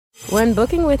When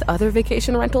booking with other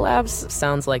vacation rental apps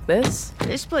sounds like this.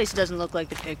 This place doesn't look like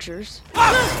the pictures.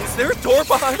 Ah! Is there a door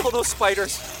behind all those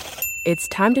spiders? It's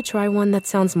time to try one that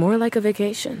sounds more like a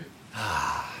vacation.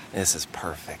 This is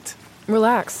perfect.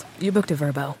 Relax, you booked a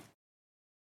Vrbo.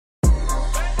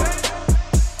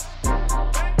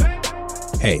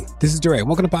 Hey, this is DeRay.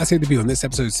 Welcome to Pod Save the View. On this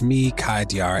episode, it's me, Kai,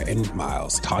 Diara, and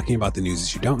Miles talking about the news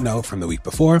that you don't know from the week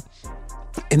before.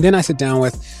 And then I sit down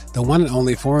with the one and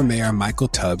only former mayor, Michael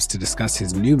Tubbs, to discuss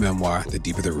his new memoir, The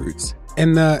Deeper the Roots.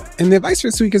 And the advice for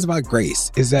this week is about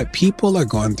grace, is that people are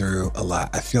going through a lot.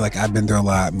 I feel like I've been through a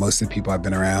lot. Most of the people I've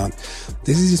been around.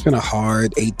 This has just been a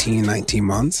hard 18, 19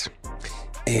 months.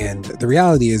 And the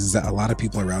reality is that a lot of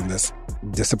people around us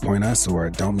disappoint us or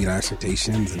don't meet our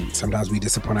expectations. And sometimes we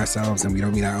disappoint ourselves and we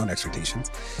don't meet our own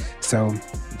expectations. So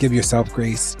give yourself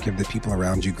grace, give the people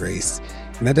around you grace.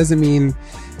 And that doesn't mean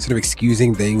sort of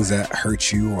excusing things that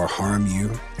hurt you or harm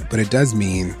you, but it does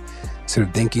mean sort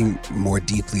of thinking more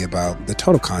deeply about the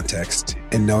total context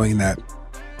and knowing that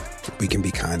we can be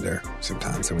kinder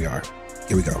sometimes than we are.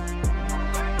 Here we go.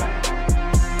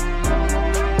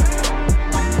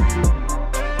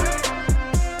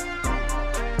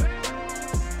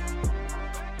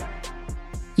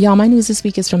 Y'all, my news this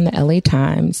week is from the LA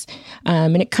Times,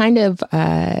 and it kind of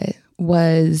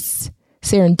was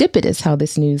serendipitous how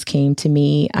this news came to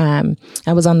me. I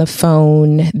was on the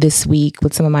phone this week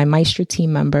with some of my Maestro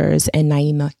team members and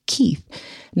Naima Keith.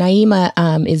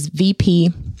 Naima is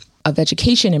VP of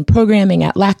Education and Programming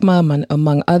at LACMA,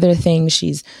 among other things.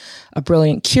 She's a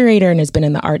brilliant curator and has been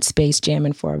in the art space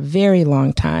jamming for a very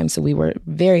long time. So we were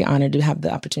very honored to have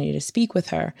the opportunity to speak with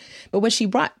her. But what she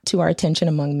brought to our attention,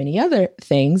 among many other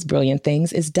things, brilliant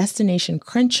things, is Destination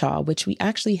Crenshaw, which we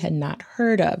actually had not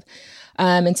heard of.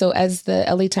 And so as the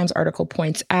LA Times article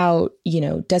points out,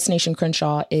 Destination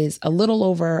Crenshaw is a little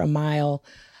over a mile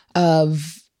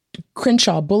of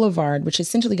Crenshaw Boulevard, which is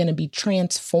essentially going to be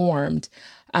transformed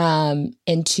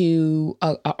into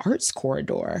a arts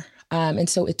corridor. And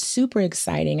so it's super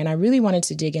exciting. And I really wanted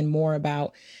to dig in more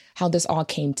about how this all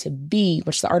came to be,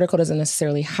 which the article doesn't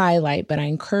necessarily highlight, but I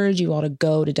encourage you all to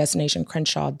go to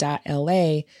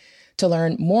destinationcrenshaw.la to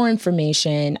learn more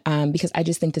information, because I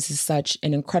just think this is such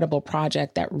an incredible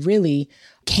project that really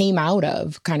came out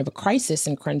of kind of a crisis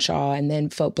in Crenshaw, and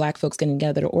then Black folks getting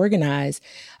together to organize,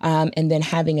 and then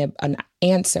having an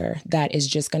answer that is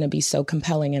just going to be so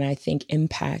compelling and I think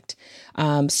impact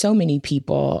so many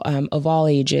people of all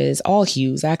ages, all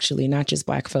hues, actually, not just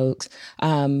Black folks,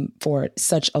 for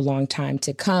such a long time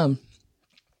to come.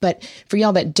 But for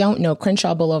y'all that don't know,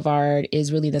 Crenshaw Boulevard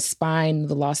is really the spine of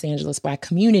the Los Angeles Black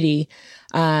community.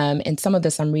 And some of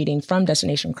this I'm reading from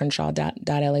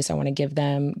destinationcrenshaw.la, so I want to give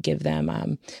them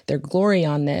their glory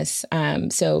on this.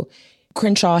 So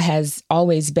Crenshaw has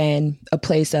always been a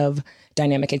place of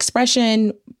dynamic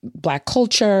expression, Black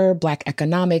culture, Black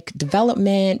economic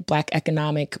development, Black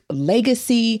economic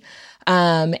legacy.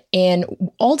 And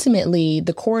ultimately,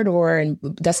 the corridor and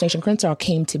Destination Crenshaw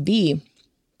came to be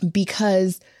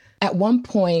because at one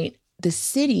point, the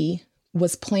city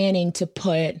was planning to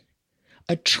put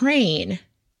a train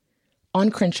on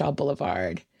Crenshaw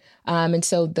Boulevard. And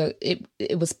so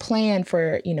it was planned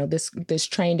for, this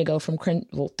train to go from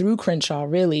through Crenshaw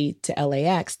really to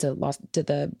LAX, to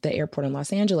the airport in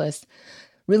Los Angeles,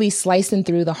 really slicing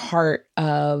through the heart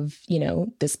of,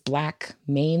 this Black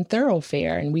main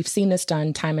thoroughfare. And we've seen this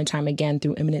done time and time again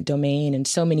through eminent domain in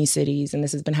so many cities. And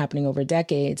this has been happening over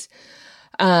decades.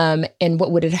 And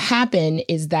what would have happened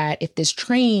is that if this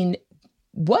train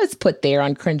was put there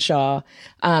on Crenshaw,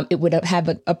 it would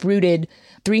have uprooted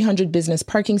 300 business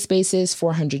parking spaces,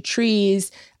 400 trees,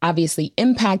 obviously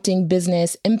impacting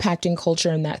business, impacting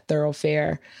culture in that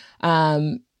thoroughfare.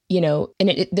 And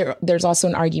there's also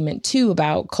an argument too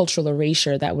about cultural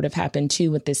erasure that would have happened too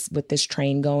with this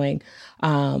train going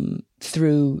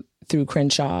through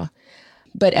Crenshaw.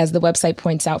 But as the website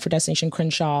points out for Destination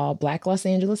Crenshaw, Black Los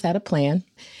Angeles had a plan,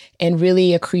 and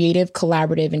really a creative,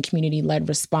 collaborative, and community-led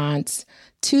response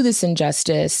to this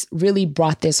injustice really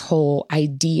brought this whole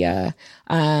idea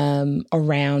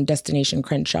around Destination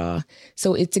Crenshaw.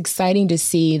 So it's exciting to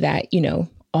see that,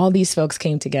 all these folks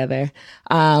came together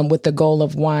with the goal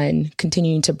of, one,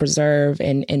 continuing to preserve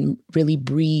and really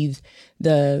breathe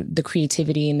the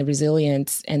creativity and the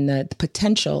resilience and the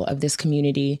potential of this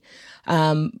community,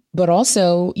 but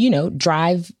also,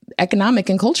 drive economic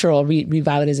and cultural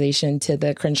revitalization to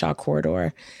the Crenshaw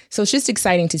corridor. So it's just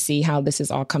exciting to see how this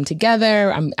has all come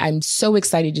together. I'm so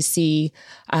excited to see,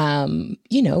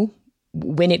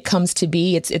 when it comes to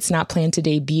be, it's not planned to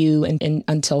debut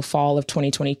until fall of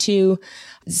 2022.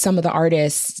 Some of the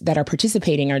artists that are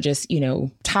participating are just,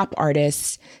 top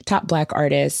artists, top Black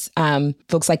artists,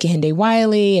 folks like Kehinde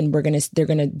Wiley, and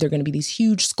they're gonna be these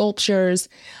huge sculptures,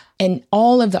 and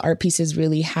all of the art pieces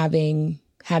really having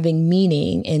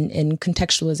meaning and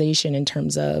contextualization in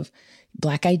terms of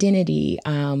Black identity,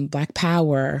 Black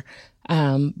power,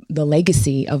 the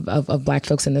legacy of Black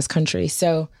folks in this country.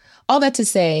 So all that to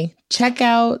say, check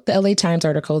out the LA Times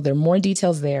article. There are more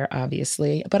details there,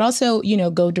 obviously, but also,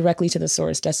 go directly to the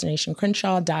source,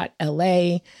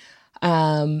 destinationcrenshaw.la.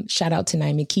 Shout out to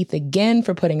Naima Keith again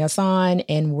for putting us on.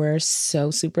 And we're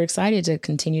so super excited to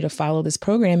continue to follow this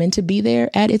program and to be there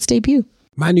at its debut.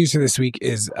 My news for this week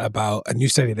is about a new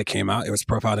study that came out. It was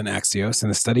profiled in Axios,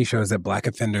 and the study shows that Black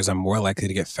offenders are more likely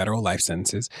to get federal life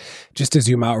sentences. Just to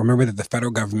zoom out, remember that the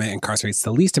federal government incarcerates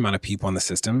the least amount of people in the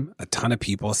system, a ton of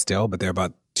people still, but there are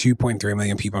about 2.3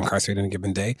 million people incarcerated in a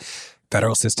given day.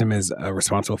 Federal system is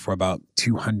responsible for about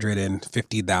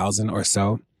 250,000 or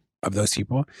so of those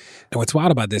people. And what's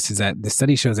wild about this is that the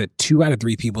study shows that 2 out of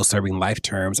 3 people serving life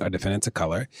terms are defendants of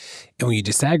color. And when you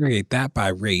disaggregate that by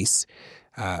race,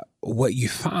 what you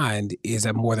find is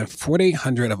that more than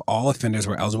 4,800 of all offenders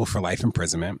were eligible for life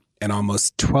imprisonment, and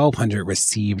almost 1,200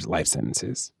 received life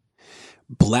sentences.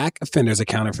 Black offenders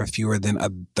accounted for fewer than a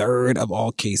third of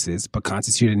all cases, but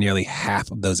constituted nearly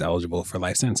half of those eligible for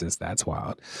life sentences. That's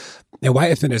wild. And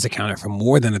white offenders accounted for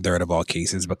more than a third of all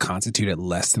cases, but constituted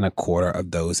less than a quarter of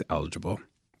those eligible.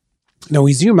 Now,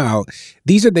 we zoom out.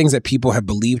 These are things that people have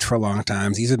believed for a long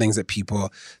time. These are things that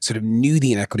people sort of knew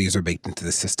the inequities were baked into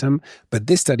the system. But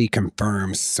this study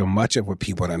confirms so much of what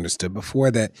people had understood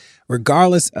before, that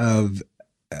regardless of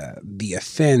the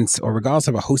offense or regardless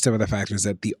of a host of other factors,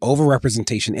 that the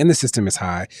overrepresentation in the system is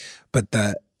high, but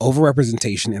the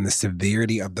overrepresentation and the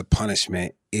severity of the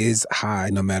punishment is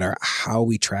high no matter how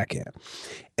we track it.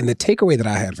 And the takeaway that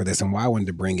I had for this and why I wanted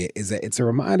to bring it is that it's a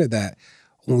reminder that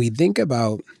when we think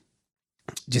about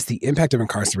just the impact of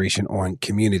incarceration on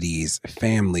communities,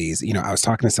 families. I was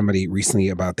talking to somebody recently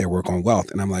about their work on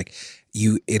wealth, and I'm like,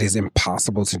 it is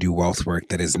impossible to do wealth work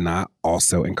that is not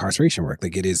also incarceration work.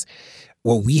 Like, it is,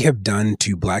 what we have done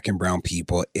to Black and brown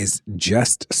people is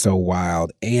just so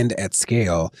wild and at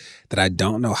scale that I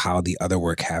don't know how the other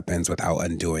work happens without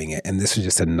undoing it. And this is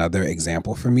just another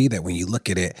example for me that when you look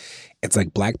at it, it's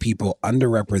like Black people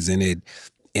underrepresented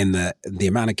in the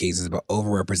amount of cases, but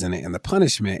overrepresented in the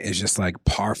punishment is just like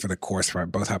par for the course for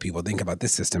both how people think about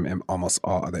this system and almost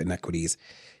all other inequities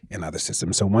in other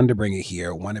systems. So wanted to bring it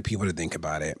here, wanted people to think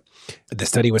about it. The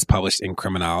study was published in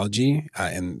Criminology,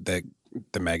 in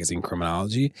the magazine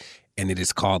Criminology, and it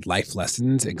is called Life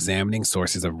Lessons, Examining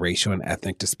Sources of Racial and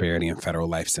Ethnic Disparity in Federal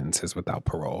Life Sentences Without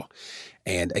Parole.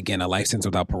 And again, a life sentence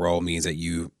without parole means that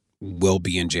you will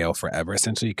be in jail forever,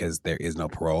 essentially, because there is no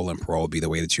parole, and parole will be the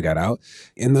way that you got out.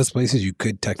 In those places, you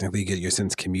could technically get your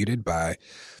sentence commuted by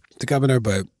the governor,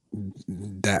 but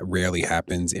that rarely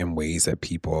happens in ways that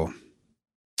people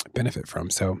benefit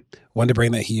from. So wanted to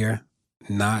bring that here.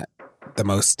 Not the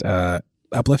most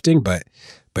uplifting, but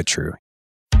true.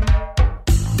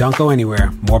 Don't go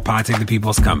anywhere. More Pod Save the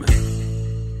People's coming.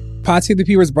 Pod Save the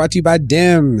People is brought to you by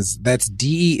DEMS. That's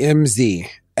DEMZ.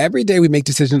 Every day we make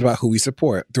decisions about who we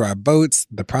support through our votes,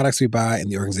 the products we buy, and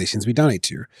the organizations we donate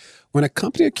to. When a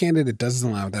company or candidate doesn't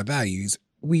align with our values,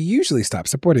 we usually stop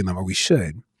supporting them, or we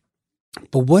should.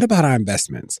 But what about our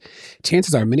investments?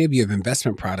 Chances are many of you have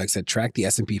investment products that track the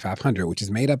S&P 500, which is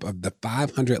made up of the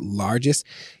 500 largest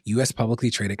U.S.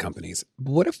 publicly traded companies.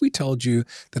 But what if we told you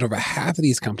that over half of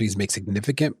these companies make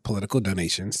significant political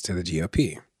donations to the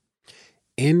GOP?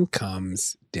 In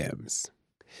comes DEMS.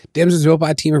 DEMS was built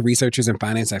by a team of researchers and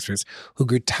finance experts who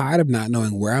grew tired of not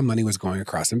knowing where our money was going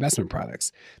across investment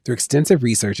products. Through extensive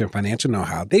research and financial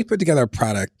know-how, they put together a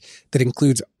product that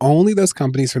includes only those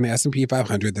companies from the S&P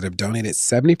 500 that have donated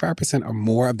 75% or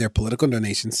more of their political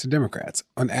donations to Democrats,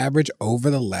 on average over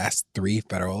the last 3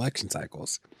 federal election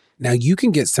cycles. Now, you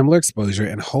can get similar exposure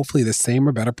and hopefully the same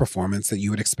or better performance that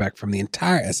you would expect from the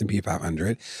entire S&P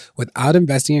 500 without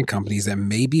investing in companies that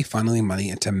may be funneling money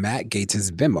into Matt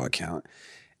Gaetz's Venmo account.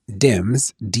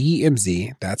 DEMS,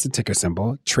 DEMZ, that's the ticker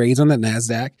symbol, trades on the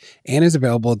NASDAQ and is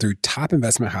available through top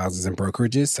investment houses and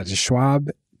brokerages such as Schwab,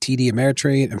 TD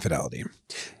Ameritrade, and Fidelity.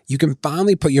 You can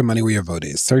finally put your money where your vote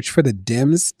is. Search for the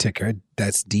DEMS ticker,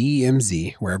 that's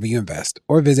DEMZ, wherever you invest,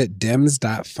 or visit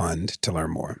dems.fund to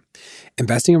learn more.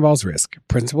 Investing involves risk.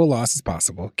 Principal loss is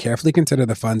possible. Carefully consider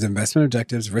the fund's investment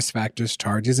objectives, risk factors,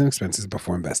 charges, and expenses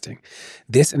before investing.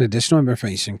 This and additional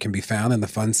information can be found in the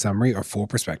fund's summary or full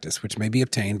prospectus, which may be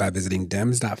obtained by visiting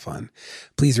dems.fund.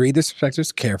 Please read this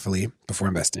prospectus carefully before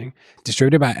investing.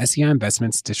 Distributed by SEI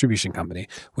Investments Distribution Company,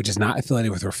 which is not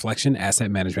affiliated with Reflection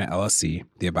Asset Management, LLC,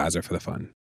 the advisor for the fund.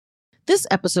 This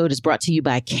episode is brought to you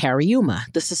by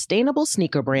Cariuma, the sustainable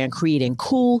sneaker brand creating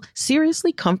cool,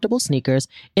 seriously comfortable sneakers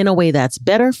in a way that's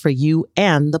better for you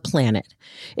and the planet.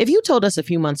 If you told us a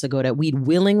few months ago that we'd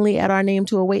willingly add our name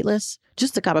to a wait list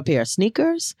just to cop a pair of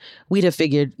sneakers, we'd have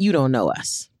figured you don't know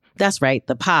us. That's right,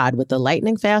 the pod with the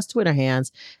lightning-fast Twitter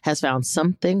hands has found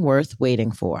something worth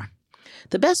waiting for.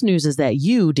 The best news is that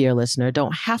you, dear listener,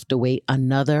 don't have to wait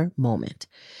another moment.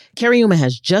 Cariuma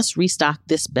has just restocked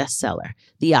this bestseller,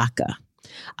 the Aka.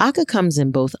 Aka comes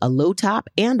in both a low top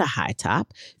and a high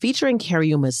top, featuring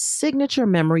Cariuma's signature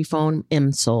memory foam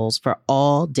insoles for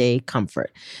all-day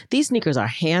comfort. These sneakers are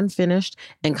hand-finished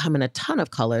and come in a ton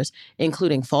of colors,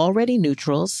 including fall-ready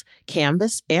neutrals,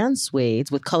 canvas, and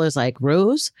suedes with colors like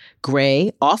rose,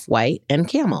 gray, off-white, and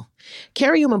camel.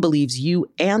 Cariuma believes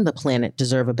you and the planet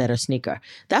deserve a better sneaker.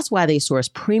 That's why they source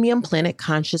premium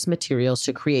planet-conscious materials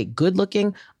to create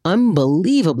good-looking,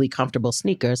 unbelievably comfortable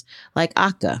sneakers like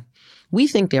Aka. We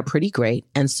think they're pretty great,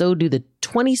 and so do the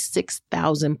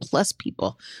 26,000 plus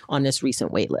people on this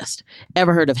recent wait list.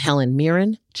 Ever heard of Helen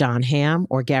Mirren, John Hamm,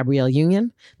 or Gabrielle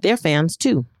Union? They're fans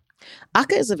too.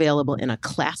 Aka is available in a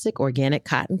classic organic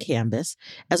cotton canvas,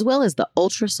 as well as the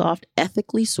ultra-soft,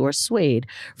 ethically sourced suede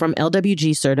from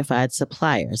LWG certified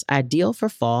suppliers, ideal for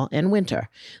fall and winter.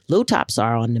 Low tops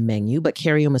are on the menu, but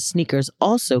Cariuma sneakers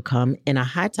also come in a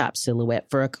high top silhouette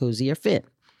for a cozier fit.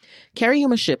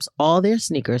 Cariuma ships all their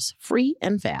sneakers free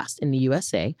and fast in the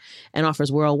USA and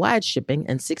offers worldwide shipping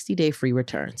and 60-day free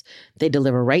returns. They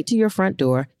deliver right to your front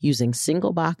door using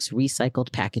single-box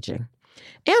recycled packaging.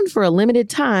 And for a limited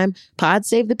time, Pod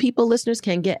Save the People listeners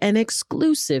can get an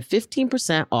exclusive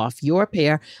 15% off your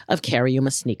pair of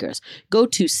Cariuma sneakers. Go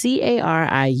to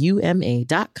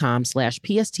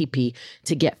cariuma.com/PSTP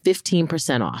to get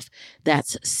 15% off.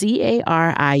 That's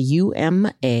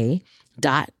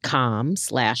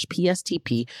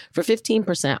cariuma.com/PSTP for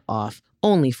 15% off,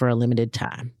 only for a limited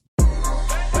time.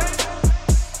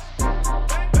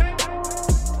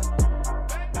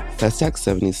 Festac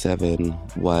 77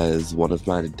 was one of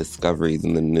my discoveries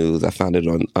in the news. I found it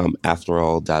on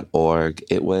afterall.org.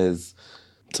 It was,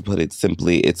 to put it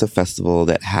simply, it's a festival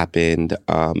that happened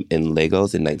in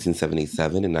Lagos in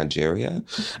 1977 in Nigeria.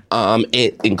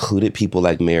 It included people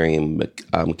like Miriam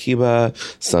Makeba,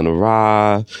 Sun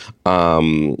Ra,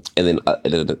 and then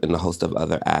and a host of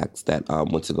other acts that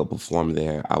went to go perform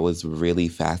there. I was really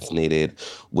fascinated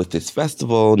with this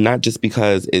festival, not just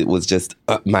because it was just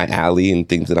up my alley and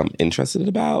things that I'm interested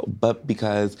about, but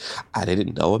because I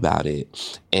didn't know about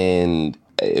it. And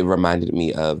it reminded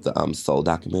me of the Soul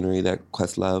documentary that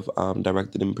Questlove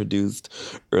directed and produced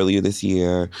earlier this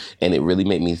year. And it really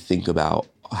made me think about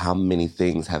how many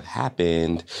things have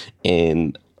happened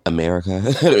in America,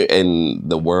 in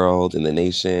the world, in the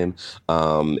nation,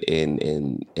 in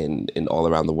all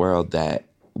around the world that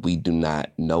we do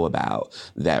not know about,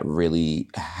 that really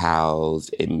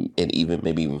housed and even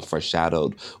maybe even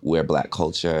foreshadowed where Black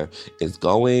culture is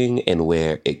going and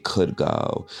where it could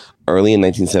go. Early in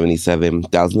 1977,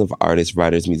 thousands of artists,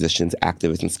 writers, musicians,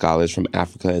 activists, and scholars from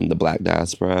Africa and the Black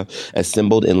diaspora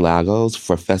assembled in Lagos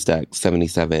for Festac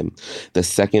 77, the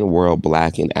second World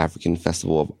Black and African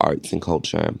Festival of Arts and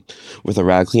Culture. With a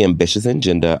radically ambitious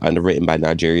agenda underwritten by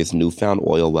Nigeria's newfound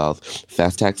oil wealth,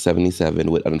 Festac 77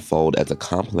 would unfold as a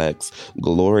complex,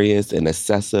 glorious, and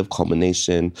excessive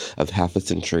culmination of half a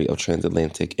century of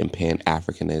transatlantic and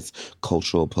Pan-Africanist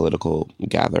cultural political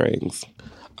gatherings.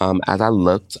 As I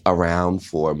looked around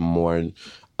for more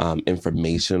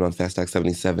information on Festac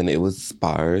 77, it was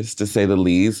sparse, to say the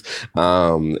least.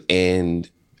 And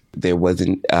there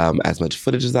wasn't as much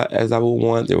footage as I would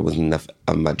want. There wasn't enough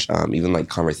much even like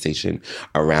conversation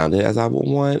around it as I would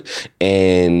want.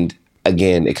 And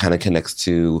again, it kind of connects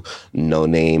to No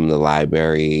Name, the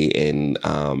library, and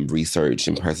research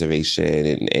and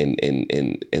preservation and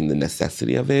the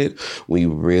necessity of it. We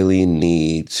really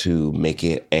need to make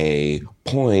it a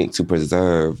point to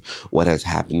preserve what has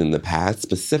happened in the past,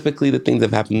 specifically the things that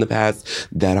have happened in the past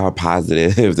that are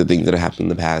positive, the things that have happened in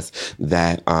the past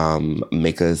that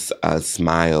make us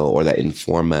smile or that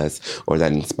inform us or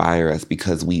that inspire us,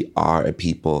 because we are a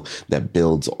people that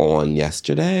builds on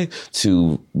yesterday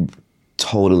to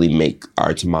totally make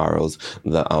our tomorrows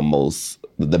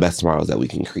the best tomorrows that we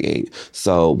can create.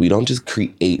 So we don't just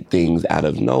create things out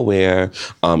of nowhere,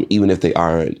 even if they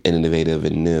are innovative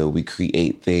and new. We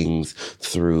create things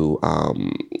through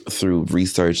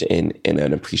research and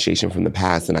an appreciation from the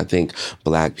past. And I think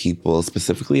Black people,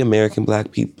 specifically American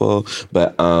Black people,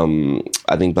 but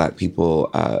I think Black people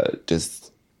just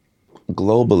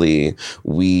globally,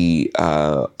 we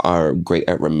are great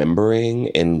at remembering,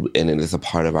 and it is a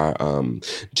part of our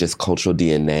just cultural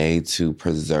DNA to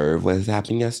preserve what has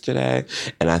happened yesterday.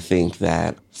 And I think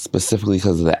that specifically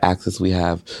because of the access we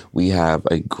have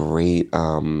a great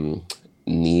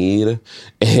need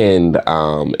and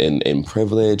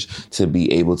privilege to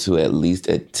be able to at least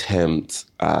attempt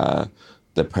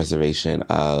the preservation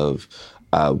of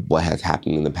what has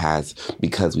happened in the past,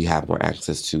 because we have more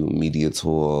access to media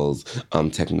tools,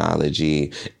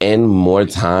 technology, and more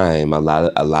time. A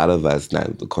lot of us,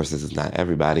 of course this is not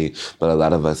everybody, but a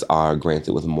lot of us are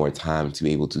granted with more time to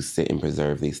be able to sit and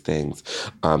preserve these things.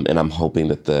 And I'm hoping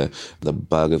that the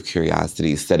bug of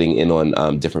curiosity setting in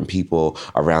on different people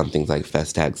around things like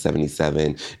Festac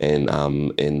 77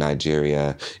 in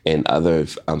Nigeria and other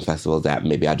festivals that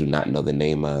maybe I do not know the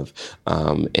name of.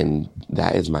 And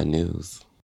that is my news.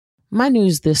 My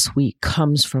news this week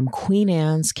comes from Queen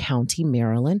Anne's County,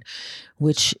 Maryland,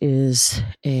 which is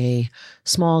a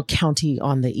small county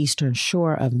on the eastern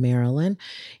shore of Maryland.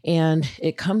 And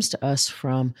it comes to us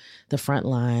from the front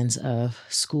lines of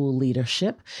school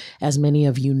leadership. As many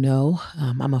of you know,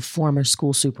 I'm a former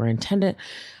school superintendent.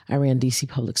 I ran DC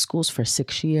Public Schools for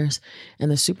 6 years. And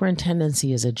the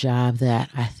superintendency is a job that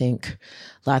I think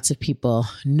lots of people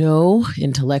know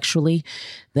intellectually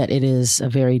that it is a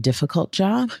very difficult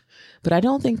job. But I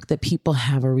don't think that people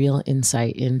have a real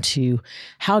insight into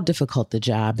how difficult the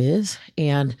job is.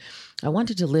 And I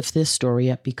wanted to lift this story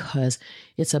up because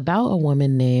it's about a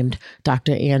woman named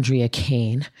Dr. Andrea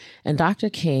Cain. And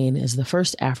Dr. Cain is the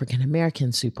first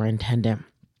African-American superintendent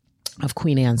of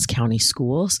Queen Anne's County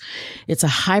Schools. It's a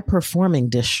high-performing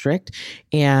district,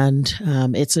 and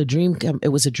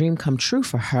it was a dream come true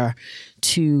for her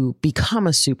to become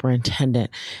a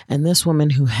superintendent. And this woman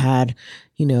who had,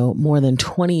 more than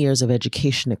 20 years of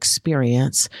education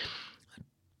experience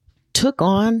took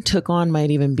on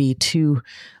might even be too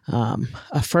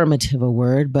affirmative a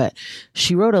word, but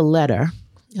she wrote a letter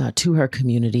to her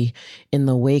community in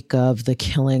the wake of the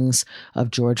killings of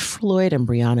George Floyd and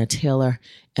Breonna Taylor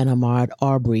and Ahmaud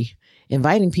Arbery,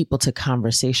 inviting people to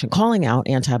conversation, calling out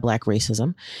anti-Black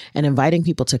racism, and inviting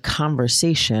people to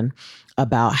conversation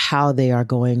about how they are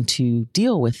going to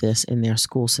deal with this in their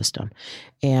school system.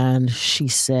 And she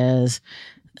says,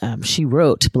 she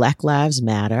wrote, "Black Lives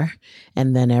Matter,"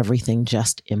 and then everything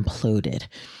just imploded.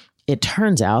 It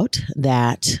turns out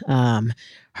that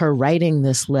her writing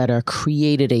this letter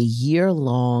created a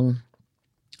year-long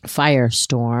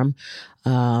firestorm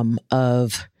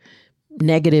of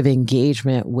negative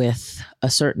engagement with a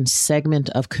certain segment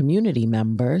of community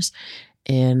members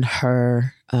in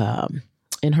her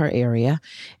area,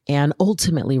 and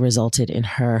ultimately resulted in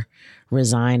her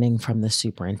resigning from the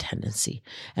superintendency.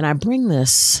 And I bring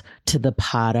this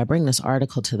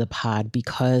article to the pod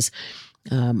because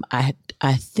I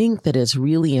think that it's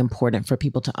really important for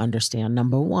people to understand,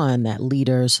 number one, that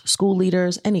leaders, school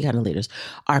leaders, any kind of leaders,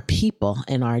 are people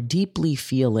and are deeply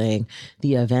feeling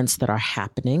the events that are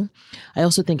happening. I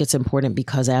also think it's important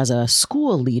because as a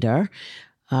school leader,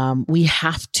 we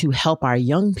have to help our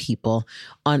young people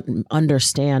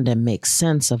understand and make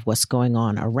sense of what's going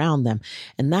on around them.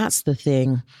 And that's the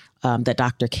thing that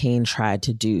Dr. Cain tried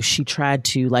to do. She tried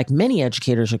to, like many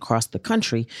educators across the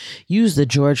country, use the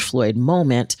George Floyd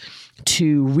moment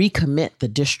to recommit the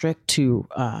district to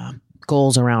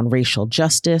goals around racial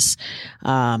justice,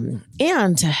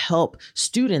 and to help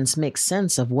students make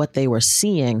sense of what they were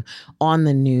seeing on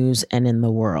the news and in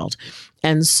the world.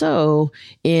 And so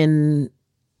in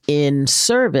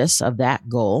service of that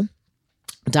goal,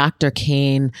 Dr.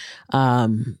 Cain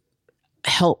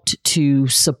helped to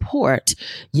support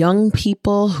young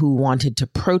people who wanted to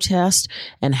protest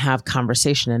and have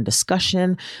conversation and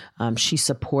discussion. She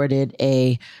supported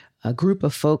a group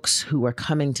of folks who were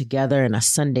coming together in a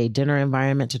Sunday dinner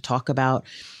environment to talk about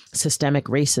systemic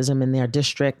racism in their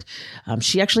district.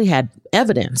 She actually had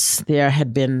evidence. There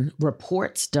had been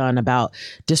reports done about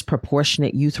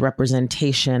disproportionate youth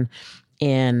representation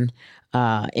in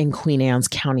Queen Anne's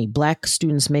County. Black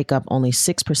students make up only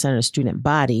 6% of the student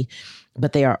body,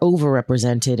 but they are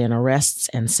overrepresented in arrests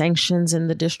and sanctions in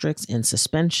the districts, in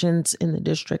suspensions in the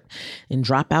district, in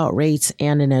dropout rates,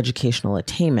 and in educational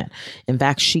attainment. In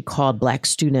fact, she called Black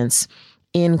students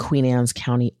in Queen Anne's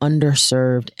County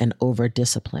underserved and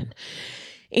over-disciplined.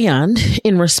 And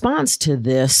in response to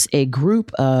this, a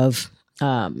group of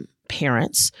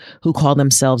parents who call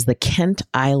themselves the Kent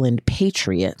Island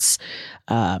Patriots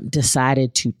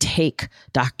decided to take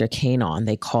Dr. Kane on.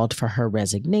 They called for her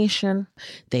resignation.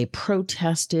 They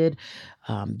protested.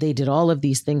 They did all of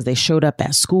these things. They showed up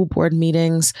at school board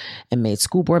meetings and made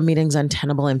school board meetings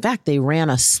untenable. In fact, they ran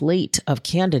a slate of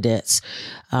candidates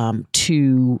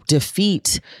to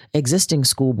defeat existing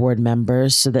school board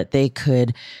members so that they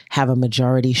could have a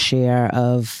majority share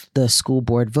of the school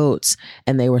board votes.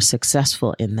 And they were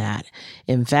successful in that.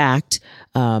 In fact,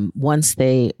 once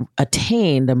they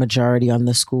attained a majority on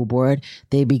the school board,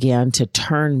 they began to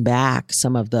turn back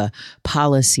some of the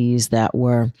policies that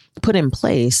were put in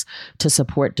place to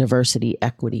support diversity,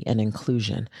 equity, and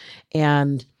inclusion.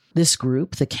 And this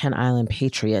group, the Kent Island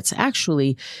Patriots,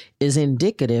 actually is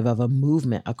indicative of a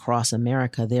movement across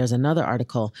America. There's another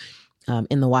article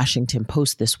in the Washington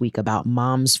Post this week about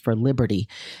Moms for Liberty.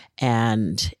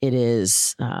 And it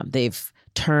is, they've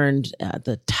turned,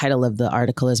 the title of the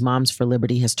article is Moms for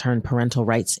Liberty has turned parental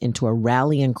rights into a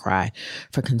rallying cry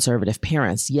for conservative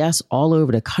parents. Yes, all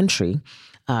over the country,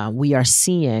 we are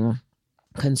seeing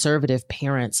conservative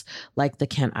parents like the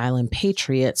Kent Island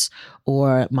Patriots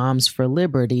or Moms for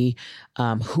Liberty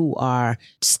who are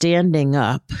standing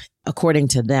up, according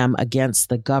to them, against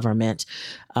the government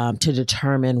to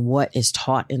determine what is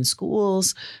taught in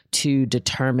schools, to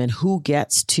determine who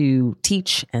gets to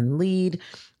teach and lead.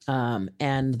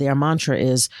 And their mantra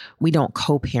is, we don't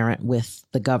co-parent with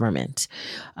the government.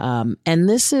 And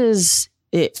this is,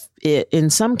 in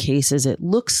some cases, it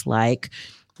looks like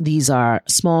these are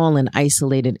small and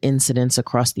isolated incidents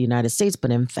across the United States. But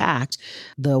in fact,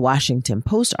 the Washington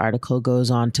Post article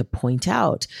goes on to point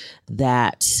out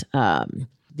that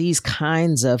these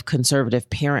kinds of conservative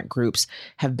parent groups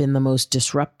have been the most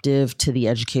disruptive to the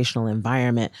educational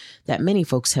environment that many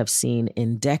folks have seen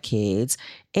in decades.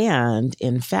 And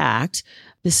in fact,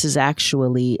 this is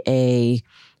actually a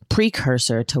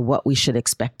precursor to what we should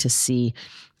expect to see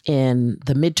in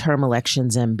the midterm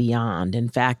elections and beyond. In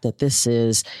fact, that this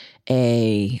is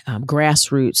a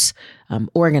grassroots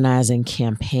organizing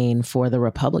campaign for the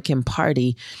Republican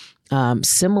Party,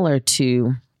 similar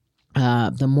to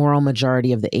the moral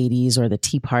majority of the 80s or the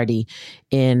Tea Party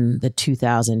in the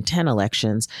 2010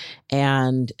 elections.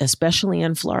 And especially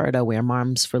in Florida, where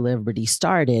Moms for Liberty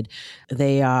started,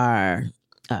 they are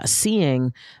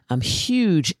seeing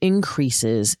huge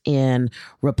increases in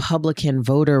Republican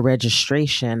voter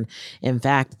registration. In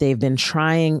fact, they've been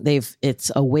trying,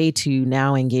 it's a way to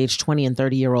now engage 20 and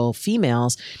 30-year-old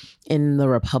females in the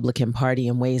Republican Party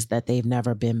in ways that they've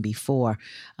never been before.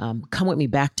 Come with me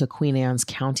back to Queen Anne's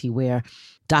County, where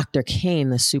Dr. Kane,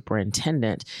 the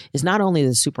superintendent, is not only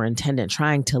the superintendent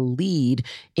trying to lead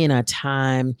in a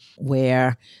time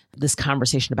where this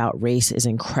conversation about race is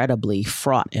incredibly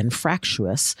fraught and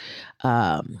fractious,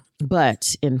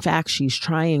 but in fact, she's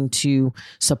trying to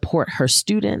support her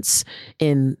students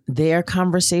in their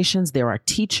conversations. There are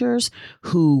teachers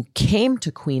who came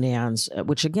to Queen Anne's,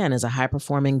 which again is a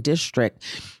high-performing district,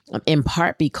 in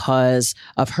part because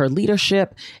of her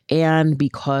leadership and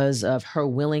because of her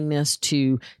willingness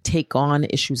to take on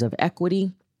issues of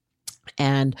equity.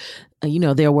 And,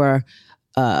 there were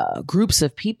groups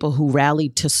of people who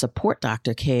rallied to support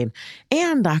Dr. Kane.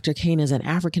 And Dr. Kane is an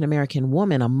African-American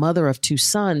woman, a mother of 2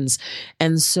 sons.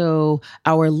 And so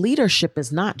our leadership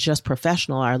is not just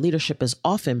professional. Our leadership is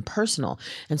often personal.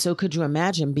 And so could you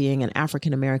imagine being an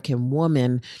African-American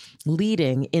woman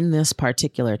leading in this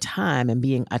particular time and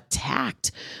being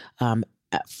attacked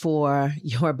for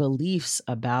your beliefs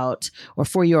about, or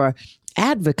for your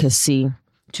advocacy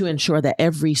to ensure that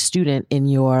every student in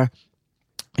your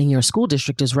school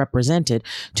district is represented,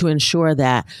 to ensure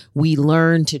that we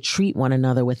learn to treat one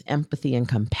another with empathy and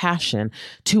compassion,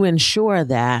 to ensure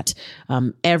that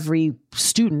every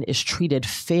student is treated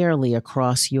fairly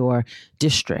across your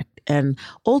district. And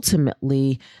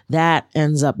ultimately, that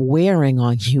ends up wearing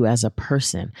on you as a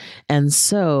person. And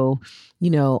so,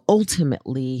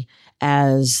 ultimately,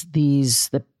 as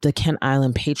the Kent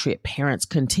Island Patriot parents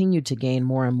continue to gain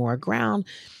more and more ground,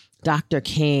 Dr.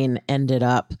 Kane ended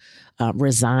up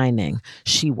resigning.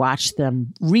 She watched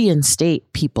them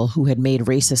reinstate people who had made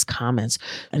racist comments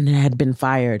and had been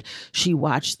fired. She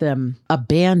watched them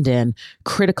abandon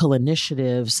critical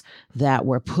initiatives that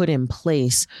were put in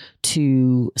place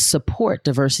to support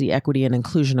diversity, equity, and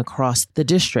inclusion across the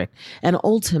district. And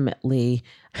ultimately,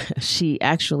 she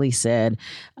actually said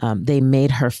they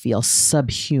made her feel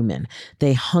subhuman.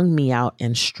 They hung me out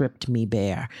and stripped me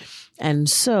bare. And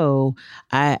so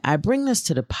I bring this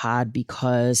to the pod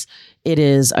because, It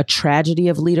is a tragedy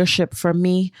of leadership for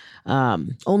me.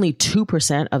 Only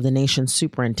 2% of the nation's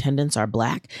superintendents are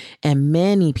Black, and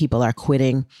many people are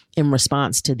quitting in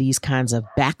response to these kinds of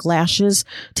backlashes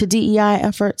to DEI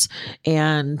efforts.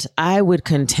 And I would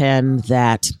contend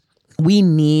that we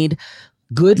need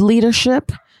good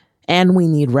leadership and we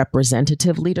need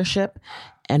representative leadership.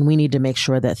 And we need to make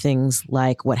sure that things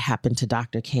like what happened to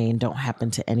Dr. Kane don't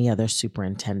happen to any other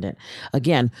superintendent.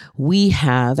 Again, we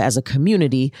have, as a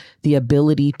community, the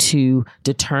ability to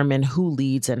determine who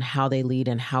leads and how they lead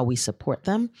and how we support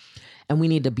them. And we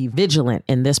need to be vigilant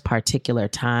in this particular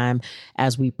time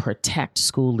as we protect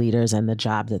school leaders and the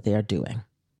job that they're doing.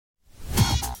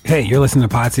 Hey, you're listening to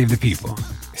Pod Save the People.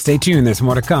 Stay tuned, there's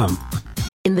more to come.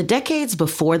 In the decades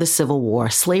before the Civil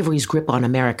War, slavery's grip on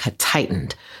America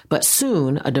tightened, but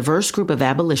soon a diverse group of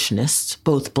abolitionists,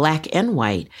 both Black and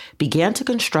white, began to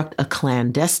construct a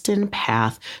clandestine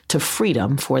path to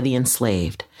freedom for the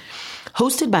enslaved.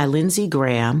 Hosted by Lindsey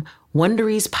Graham,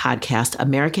 Wondery's podcast,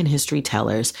 American History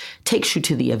Tellers, takes you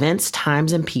to the events,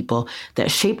 times, and people that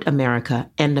shaped America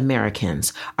and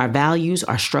Americans, our values,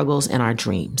 our struggles, and our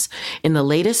dreams. In the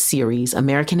latest series,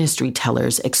 American History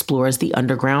Tellers explores the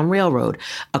Underground Railroad,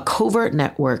 a covert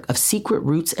network of secret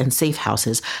routes and safe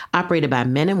houses operated by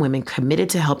men and women committed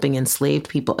to helping enslaved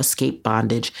people escape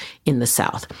bondage in the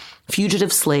South.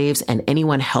 Fugitive slaves and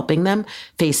anyone helping them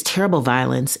face terrible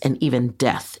violence and even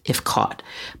death if caught.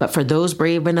 But for those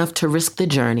brave enough to risk the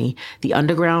journey, the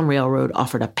Underground Railroad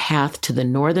offered a path to the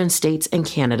northern states and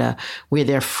Canada where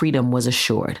their freedom was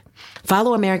assured.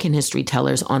 Follow American History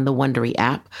Tellers on the Wondery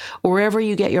app or wherever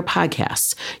you get your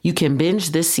podcasts. You can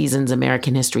binge this season's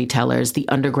American History Tellers, The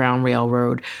Underground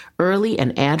Railroad, early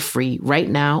and ad-free right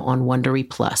now on Wondery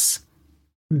Plus.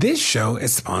 This show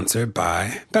is sponsored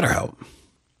by BetterHelp.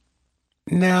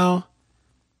 Now,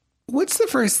 what's the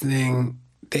first thing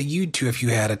that you'd do if you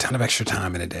had a ton of extra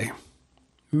time in a day?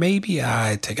 Maybe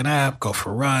I'd take a nap, go for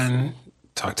a run,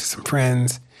 talk to some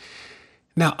friends.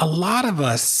 Now, a lot of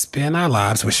us spend our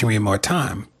lives wishing we had more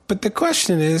time. But the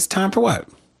question is, time for what?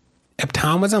 If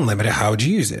time was unlimited, how would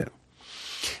you use it?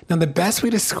 Now, the best way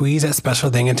to squeeze that special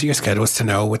thing into your schedule is to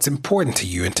know what's important to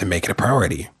you and to make it a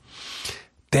priority.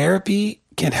 Therapy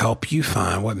can help you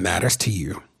find what matters to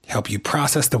you, help you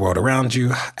process the world around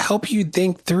you, help you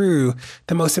think through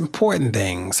the most important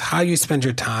things, how you spend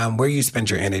your time, where you spend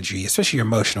your energy, especially your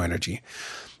emotional energy.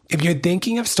 If you're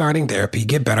thinking of starting therapy,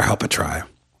 give BetterHelp a try.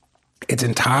 It's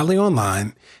entirely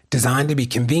online, designed to be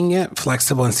convenient,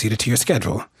 flexible, and suited to your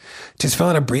schedule. Just fill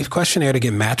out a brief questionnaire to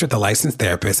get matched with a licensed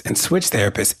therapist and switch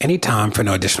therapists anytime for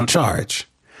no additional charge.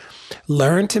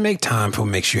 Learn to make time for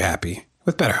what makes you happy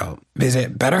with BetterHelp.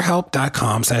 Visit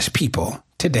betterhelp.com/people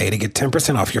today to get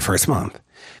 10% off your first month.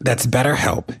 That's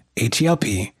BetterHelp,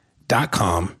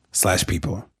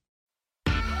 HELP.com/people.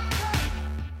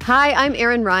 Hi, I'm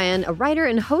Erin Ryan, a writer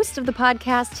and host of the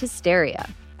podcast Hysteria.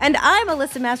 And I'm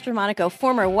Alyssa Mastromonaco,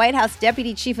 former White House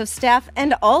Deputy Chief of Staff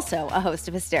and also a host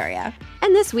of Hysteria.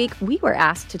 And this week, we were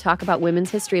asked to talk about Women's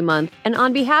History Month, and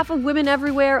on behalf of women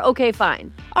everywhere, okay,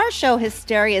 fine. Our show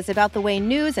Hysteria is about the way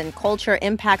news and culture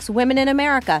impacts women in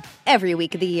America every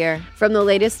week of the year. From the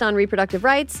latest on reproductive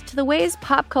rights to the ways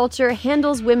pop culture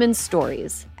handles women's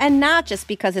stories. And not just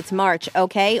because it's March,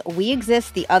 okay? We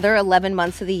exist the other 11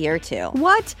 months of the year, too.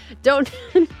 What? Don't...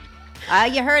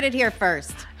 You heard it here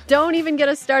first. Don't even get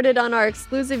us started on our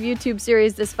exclusive YouTube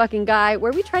series, This Fucking Guy,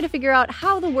 where we try to figure out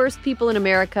how the worst people in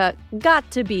America got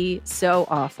to be so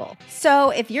awful.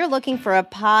 So if you're looking for a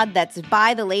pod that's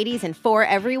by the ladies and for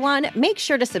everyone, make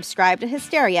sure to subscribe to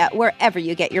Hysteria wherever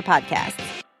you get your podcasts.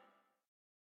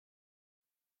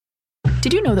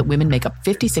 Did you know that women make up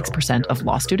 56% of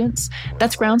law students?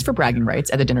 That's grounds for bragging rights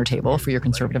at the dinner table for your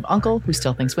conservative uncle who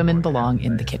still thinks women belong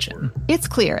in the kitchen. It's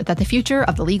clear that the future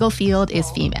of the legal field is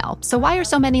female. So why are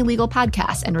so many legal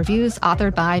podcasts and reviews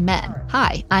authored by men?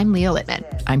 Hi, I'm Leah Littman.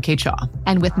 I'm Kate Shaw.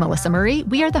 And with Melissa Murray,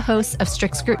 we are the hosts of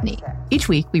Strict Scrutiny. Each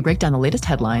week, we break down the latest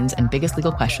headlines and biggest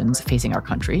legal questions facing our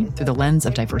country through the lens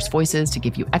of diverse voices to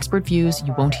give you expert views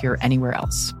you won't hear anywhere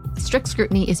else. Strict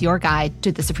Scrutiny is your guide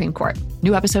to the Supreme Court.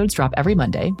 New episodes drop every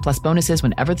Monday, plus bonuses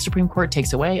whenever the Supreme Court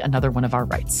takes away another one of our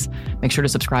rights. Make sure to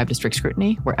subscribe to Strict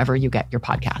Scrutiny wherever you get your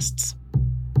podcasts.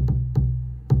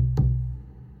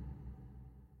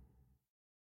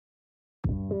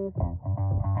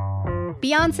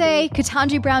 Beyonce,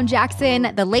 Ketanji Brown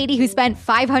Jackson, the lady who spent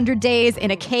 500 days in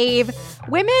a cave.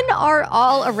 Women are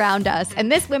all around us.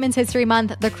 And this Women's History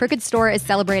Month, the Crooked Store is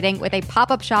celebrating with a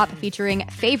pop-up shop featuring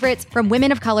favorites from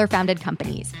women of color-founded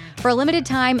companies. For a limited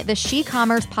time, the She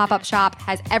Commerce pop-up shop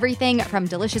has everything from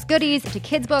delicious goodies to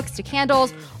kids' books to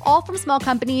candles, all from small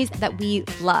companies that we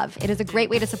love. It is a great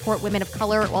way to support women of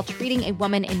color while treating a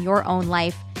woman in your own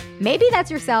life, maybe that's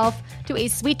yourself, to a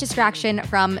sweet distraction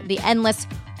from the endless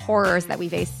horrors that we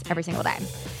face every single day.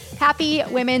 Happy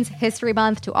Women's History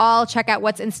Month to all. Check out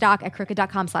what's in stock at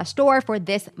crooked.com/store for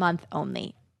this month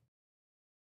only.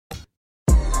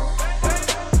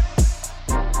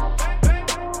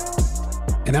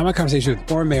 And now my conversation with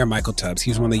former Mayor Michael Tubbs.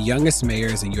 He's one of the youngest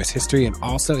mayors in U.S. history and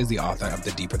also is the author of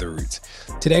The Deeper the Roots.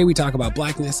 Today we talk about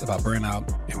Blackness, about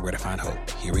burnout, and where to find hope.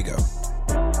 Here we go.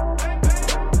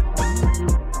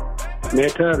 Mayor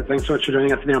Tubbs, thanks so much for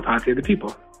joining us today on Pod Save the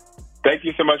People. Thank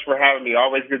you so much for having me.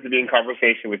 Always good to be in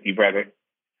conversation with you, brother.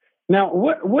 Now,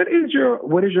 what is your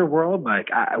world like?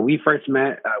 We first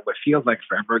met what feels like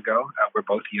forever ago. We're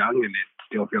both young, and it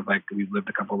still feels like we've lived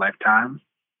a couple lifetimes.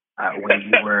 When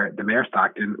you were the mayor of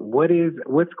Stockton,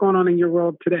 what's going on in your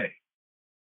world today?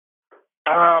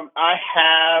 I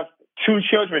have 2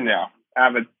 children now. I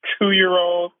have a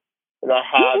 2-year-old, and I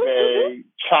have a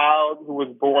child who was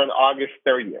born August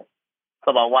 30th.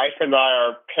 So my wife and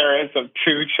I are parents of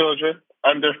 2 children,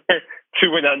 under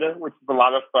 2 and under, which is a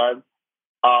lot of fun.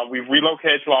 We've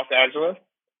relocated to Los Angeles.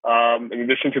 In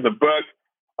addition to the book,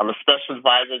 I'm a special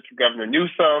advisor to Governor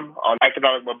Newsom on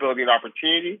economic mobility and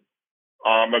opportunity.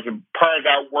 As a part of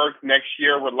that work, next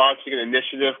year we're launching an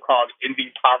initiative called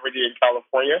Ending Poverty in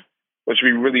California, which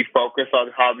we really focus on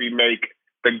how we make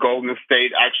the Golden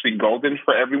State actually golden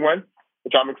for everyone,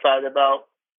 which I'm excited about.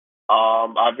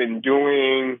 I've been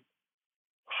doing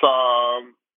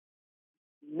some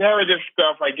narrative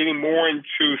stuff, like getting more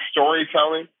into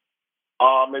storytelling,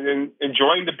 and then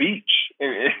enjoying the beach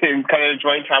and kind of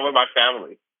enjoying time with my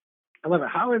family. I love it.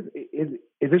 How is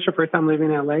this your first time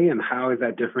living in LA, and how is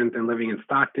that different than living in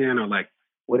Stockton, or like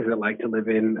what is it like to live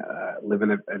in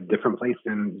a different place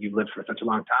than you've lived for such a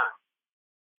long time?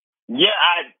 Yeah,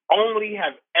 I only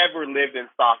have ever lived in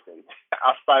Stockton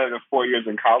outside of the 4 years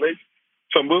in college.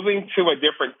 So moving to a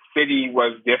different city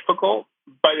was difficult,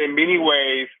 but in many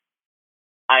ways,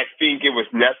 I think it was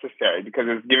necessary because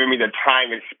it's given me the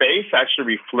time and space to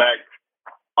actually reflect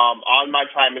on my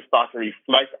time in Stockton,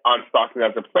 reflect on Stockton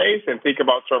as a place, and think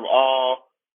about sort of all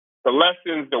the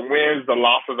lessons, the wins, the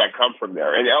losses that come from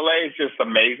there. And LA is just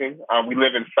amazing. We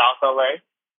live in South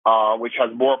LA, which has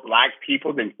more Black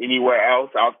people than anywhere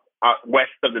else out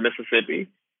west of the Mississippi.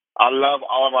 I love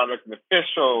all of our elected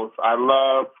officials. I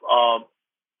love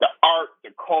the art,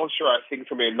 the culture. I think it's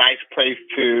going to be a nice place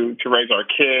to raise our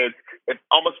kids. It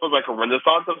almost feels like a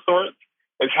renaissance of sorts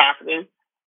is happening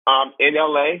in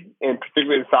LA, and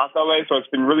particularly in South LA. So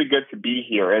it's been really good to be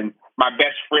here. And my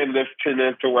best friend lives 10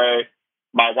 minutes away.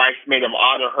 My wife's maid of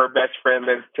honor, her best friend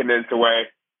lives 10 minutes away.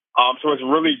 So it's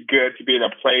really good to be in a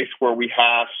place where we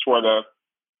have sort of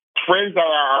friends that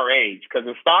are our age. Because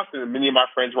in Stockton, many of my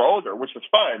friends were older, which is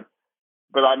fun.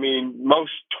 But I mean,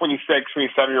 most 26,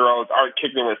 27-year-olds aren't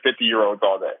kicking with 50-year-olds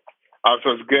all day.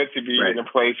 So it's good to be in a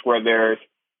place where there's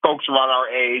folks around our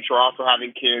age who are also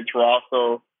having kids, who are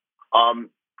also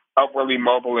upwardly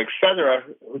mobile, et cetera,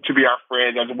 to be our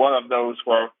friend as one of those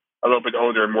who are a little bit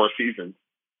older and more seasoned.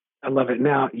 I love it.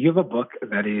 Now, you have a book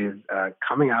that is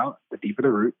coming out, The Deeper the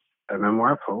Roots, A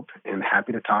Memoir of Hope, and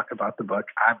happy to talk about the book.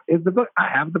 I have the book. I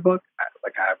have a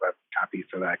copy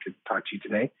so that I could talk to you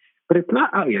today. But it's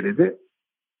not out yet, is it?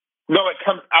 No, it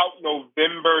comes out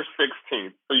November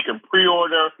 16th. So you can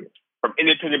pre-order from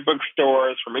independent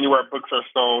bookstores, from anywhere books are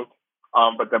sold.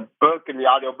 But the book and the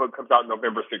audiobook comes out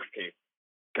November 16th.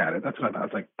 Got it. That's what I thought. I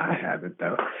was like, I have it,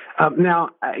 though. Now,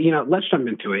 let's jump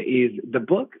into it. The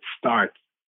book starts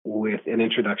with an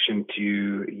introduction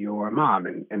to your mom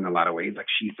in a lot of ways. Like,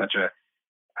 she's such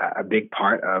a big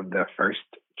part of the first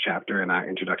chapter in our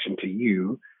introduction to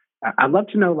you. I'd love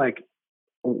to know, like,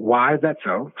 why is that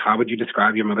so? How would you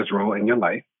describe your mother's role in your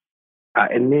life?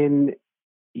 And then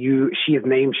she is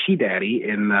named She Daddy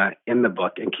in the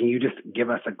book. And can you just give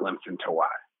us a glimpse into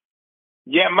why?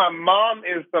 Yeah, my mom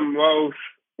is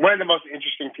one of the most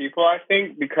interesting people, I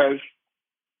think, because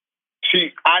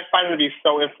I find her to be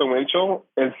so influential,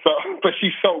 but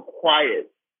she's so quiet.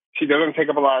 She doesn't take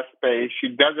up a lot of space. She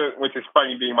doesn't, which is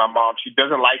funny being my mom, she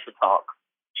doesn't like to talk.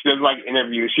 She doesn't like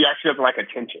interviews. She actually doesn't like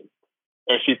attention.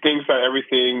 And she thinks that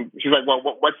everything, she's like, well,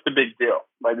 what's the big deal?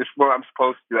 Like, this is what I'm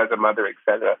supposed to do as a mother, et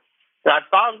cetera. And I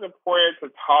thought it was important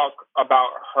to talk about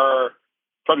her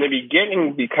from the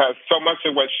beginning because so much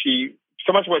of what she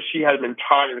so much what she had been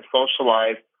taught and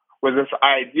socialized was this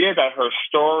idea that her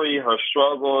story, her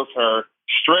struggles, her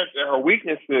strengths, and her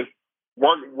weaknesses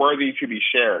weren't worthy to be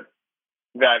shared.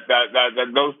 That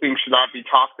those things should not be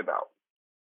talked about.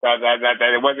 That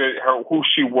it wasn't her who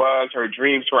she was, her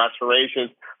dreams, her aspirations,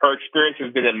 her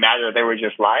experiences didn't matter. They were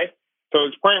just life. So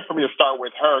it's important for me to start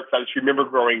with her because I just remember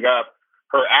growing up,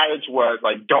 her adage was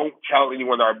like, "Don't tell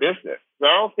anyone our business." And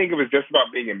I don't think it was just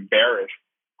about being embarrassed.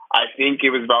 I think it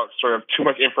was about sort of too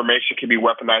much information can be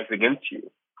weaponized against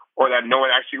you, or that no one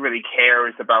actually really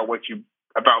cares about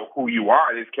who you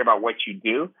are. They just care about what you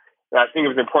do. And I think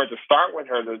it was important to start with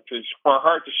her for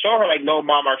her to show her, like, no,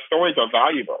 Mom, our stories are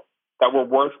valuable, that we're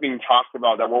worth being talked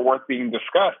about, that we're worth being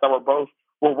discussed, that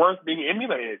we're worth being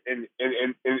emulated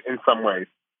in some ways.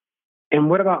 And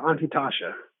what about Auntie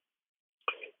Tasha?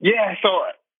 Yeah, so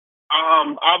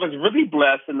I was really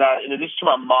blessed in that, in addition to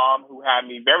my mom, who had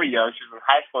me very young, she was in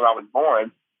high school when I was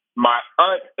born, my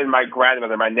aunt and my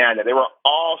grandmother, my nana, they were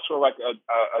all sort of like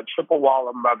a triple wall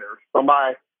of mothers. So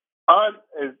my aunt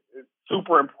is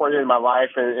super important in my life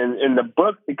and in the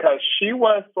book because she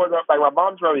was sort of like, my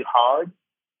mom's really hard.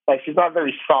 Like, she's not a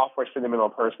very soft or sentimental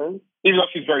person, even though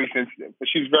she's very sensitive. But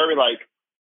she's very, like,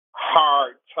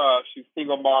 hard, tough. She's a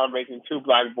single mom raising 2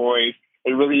 Black boys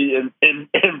and really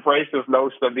embraces this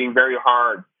notion of being very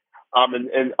hard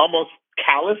and almost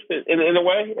calloused in a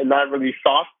way and not really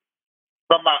soft.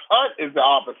 But my aunt is the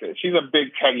opposite. She's a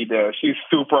big teddy bear. She's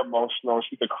super emotional.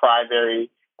 She's a cryberry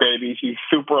baby. She's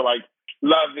super, like,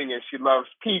 loving, and she loves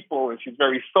people, and she's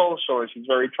very social, and she's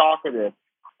very talkative.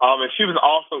 And she was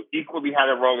also equally had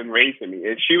a role in raising me.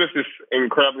 And she was just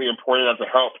incredibly important as a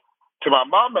help to my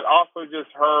mom, but also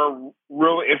just her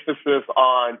real emphasis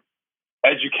on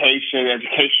education,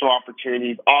 educational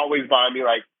opportunities, always buying me,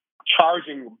 like,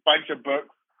 charging a bunch of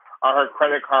books on her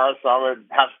credit card so I would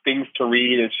have things to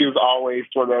read. And she was always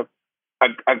sort of a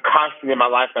constant in my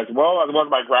life, as well as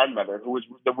my grandmother, who was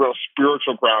the real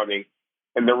spiritual grounding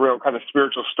and the real kind of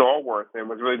spiritual stalwart and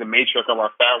was really the matriarch of our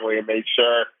family and made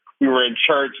sure we were in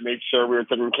church, made sure we were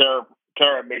taken care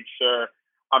of, made sure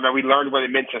that we learned what it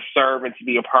meant to serve and to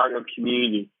be a part of the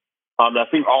community. I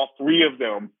think all 3 of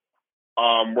them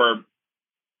were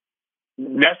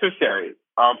necessary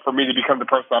for me to become the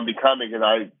person I'm becoming. And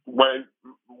I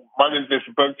wanted this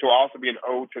book to also be an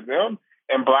ode to them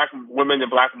and Black women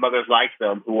and Black mothers like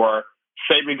them who are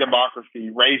saving democracy,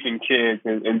 raising kids,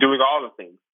 and doing all the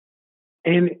things.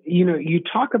 And, you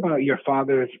talk about your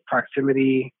father's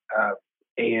proximity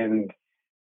and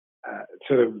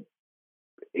sort of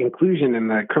inclusion in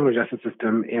the criminal justice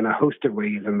system in a host of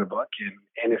ways in the book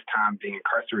and his time being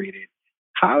incarcerated.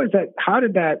 How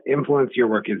did that influence your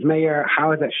work as mayor?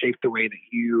 How has that shaped the way that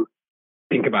you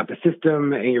think about the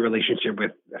system and your relationship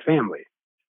with the family?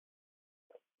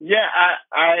 Yeah,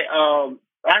 I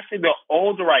actually, the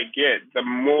older I get, the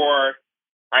more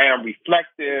I am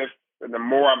reflective and the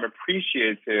more I'm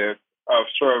appreciative of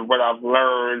sort of what I've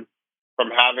learned from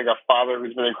having a father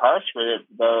who's been incarcerated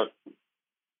the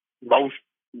most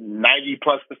 90+%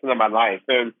 of my life.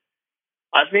 And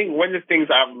I think one of the things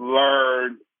I've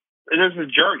learned, and it's a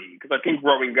journey, because I think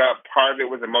growing up, part of it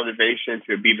was a motivation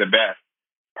to be the best.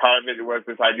 Part of it was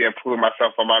this idea of proving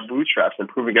myself on my bootstraps and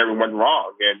proving everyone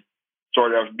wrong and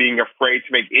sort of being afraid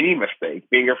to make any mistake,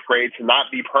 being afraid to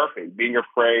not be perfect, being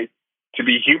afraid to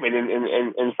be human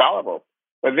and fallible.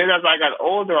 But then as I got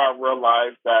older, I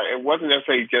realized that it wasn't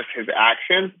necessarily just his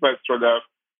actions, but sort of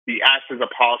the actions of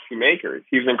policymakers.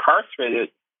 He was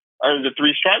incarcerated under the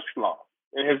 3 strikes law.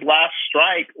 And his last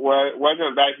strike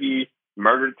wasn't that he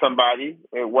murdered somebody.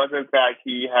 It wasn't that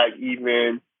he had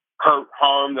even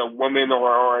harmed a woman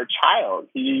or a child.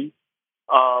 He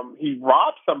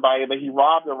robbed somebody, but he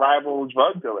robbed a rival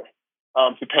drug dealer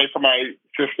to pay for my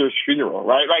sister's funeral,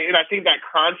 right? Like, and I think that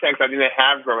context I didn't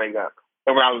have growing up.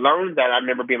 And when I learned that, I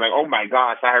remember being like, oh my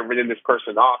gosh, I have written this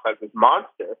person off as this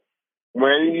monster.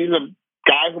 When he's a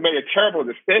guy who made a terrible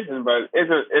decision, but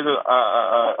isn't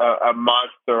a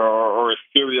monster or a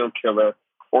serial killer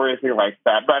or anything like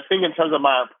that. But I think in terms of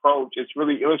my approach, it's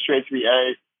really illustrates to me,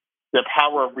 the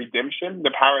power of redemption,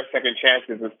 the power of second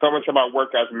chances. And so much of my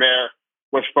work as mayor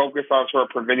was focused on sort of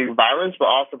preventing violence, but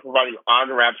also providing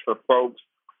on-ramps for folks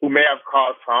who may have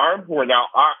caused harm, who are now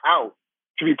out,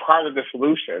 to be part of the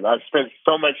solution. I've spent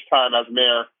so much time as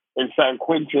mayor in San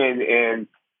Quentin and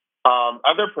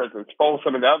other prisons,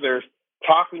 Folsom and others,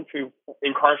 talking to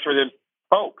incarcerated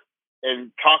folks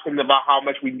and talking about how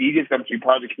much we needed them to be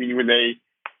part of the community when they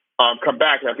come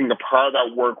back. And I think the part of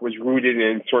that work was rooted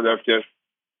in sort of just,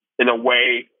 in a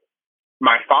way,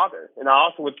 my father. And I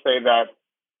also would say that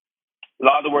a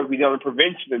lot of the work we done in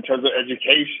prevention, in terms of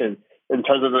education, in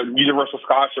terms of the universal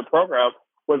scholarship program,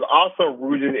 was also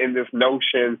rooted in this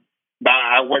notion that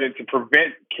I wanted to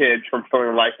prevent kids from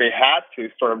feeling like they had to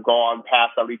sort of go on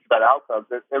past that leads to bad outcomes.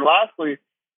 And lastly,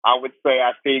 I would say,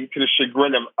 I think, to the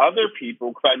chagrin of other people,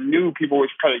 because I knew people would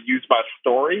kind of use my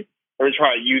story and would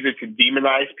try to use it to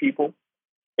demonize people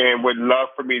and would love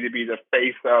for me to be the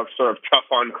face of sort of tough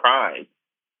on crime,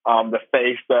 the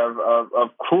face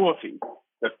of cruelty,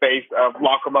 the face of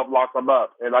lock them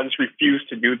up. And I just refused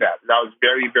to do that. And I was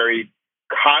very, very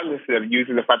cognizant of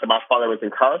using the fact that my father was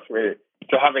incarcerated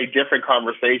to have a different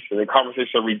conversation, a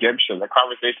conversation of redemption, a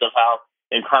conversation of how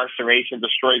incarceration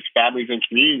destroys families and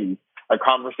communities, a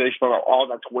conversation about all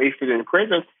that's wasted in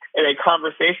prison, and a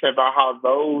conversation about how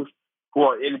those who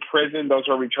are in prison, those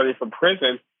who are returning from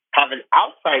prison, have an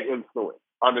outside influence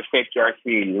on the safety of our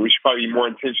community. We should probably be more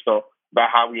intentional about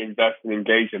how we invest and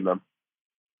engage in them.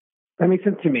 That makes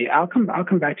sense to me. I'll come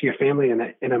back to your family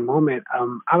in a moment.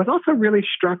 I was also really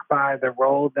struck by the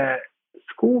role that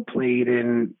school played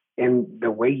in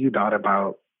the way you thought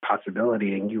about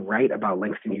possibility, and you write about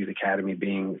Langston Hughes Academy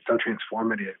being so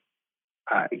transformative.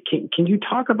 Can you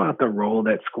talk about the role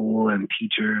that school and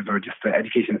teachers, or just the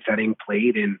education setting,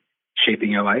 played in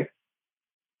shaping your life?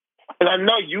 And I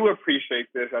know you appreciate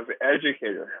this as an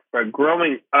educator, but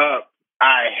growing up,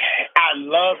 I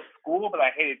loved school, but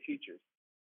I hated teachers.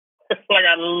 Like,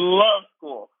 I love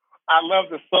school. I love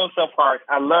the social part.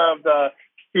 I love the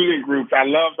student groups. I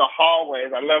love the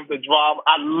hallways. I love the drama.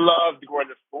 I loved going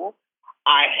to school.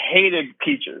 I hated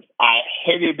teachers. I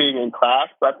hated being in class.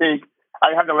 But I think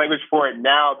I have the language for it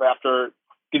now, but after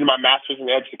getting my master's in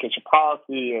education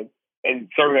policy and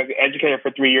serving as an educator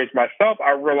for 3 years myself,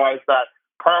 I realized that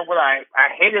part of what I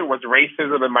hated was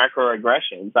racism and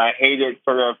microaggressions. I hated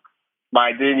sort of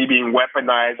my identity being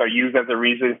weaponized or used as a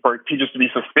reason for teachers to be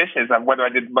suspicious of whether I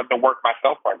did the work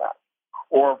myself or not,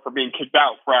 or for being kicked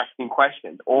out for asking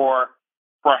questions, or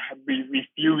for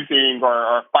refusing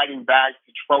or fighting back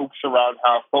to tropes around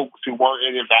how folks who weren't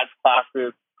in advanced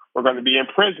classes were going to be in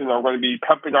prison or going to be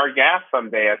pumping our gas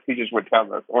someday, as teachers would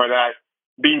tell us, or that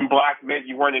being Black meant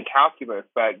you weren't in calculus,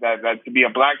 that to be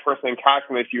a Black person in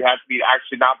calculus, you had to be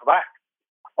actually not Black.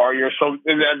 Or you're so,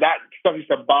 and that stuff used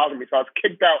to bother me, so I was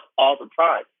kicked out all the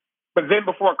time. But then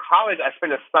before college, I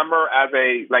spent a summer as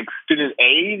a student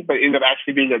aide, but ended up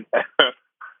actually being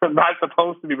not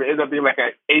supposed to be, but ended up being like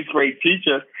an 8th grade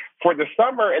teacher for the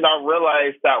summer. And I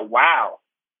realized that, wow,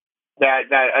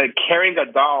 that a caring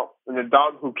adult, an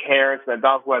adult who cares, an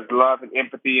adult who has love and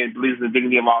empathy and believes in the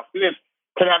dignity of all students,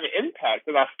 can have an impact.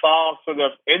 And I saw sort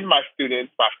of in my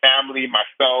students, my family,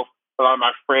 myself, a lot of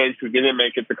my friends who didn't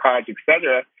make it to college, et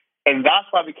cetera. And that's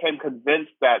why I became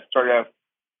convinced that sort of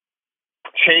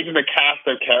changing the cast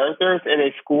of characters in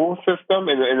a school system,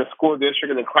 in a school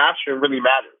district, in the classroom really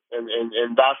matters.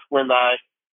 And that's when I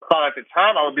thought at the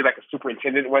time I would be like a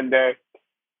superintendent one day.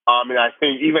 And I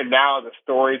think even now the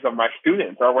stories of my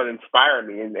students are what inspire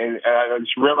me. And I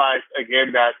just realized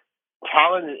again that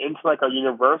talent and intellect are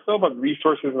universal, but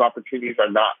resources and opportunities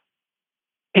are not.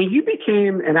 And you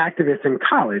became an activist in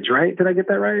college, right? Did I get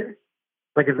that right?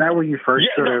 Like, is that where you first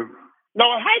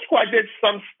No, in high school I did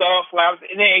some stuff. I was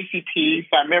in the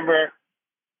ACT, so I remember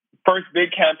first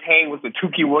big campaign was the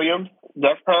Tukey Williams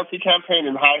death penalty campaign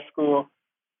in high school.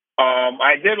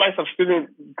 I did like some student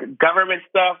government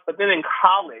stuff, but then in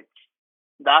college,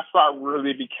 that's why I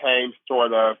really became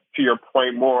sort of, to your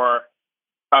point, more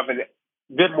of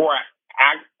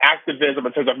activism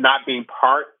in terms of not being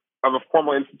part of a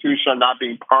formal institution or not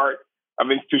being part of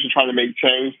an institution trying to make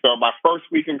change. So my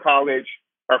first week in college,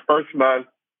 or first month,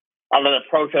 I led a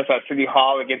protest at City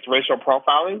Hall against racial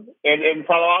profiling in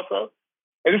Palo Alto.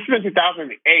 And this was in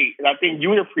 2008, and I think you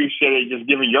would appreciate it just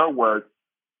given your work.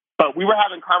 But we were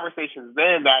having conversations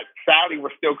then that sadly were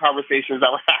still conversations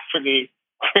that were actually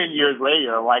 10 years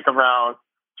later, like around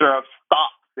sort of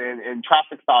stops and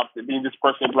traffic stops and being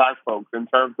dispersing Black folks in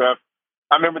terms of,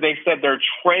 I remember they said their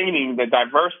training, the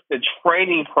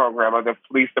training program of the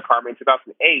police department in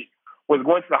 2008 was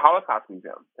going to the Holocaust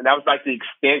Museum. And that was like the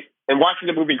extent, and watching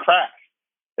the movie Crash.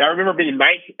 And I remember being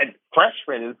a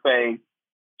freshman and saying,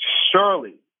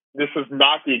 surely this is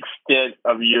not the extent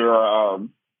of your,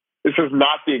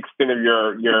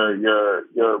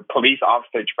 your police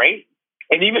officer training.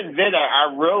 And even then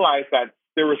I realized that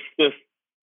there was this,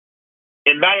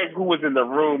 it mattered who was in the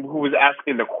room, who was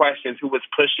asking the questions, who was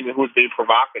pushing, and who was being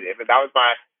provocative. And that was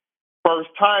my first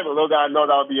time, although I know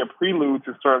that would be a prelude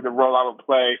to sort of the role I would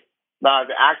play, not as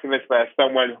an activist, but as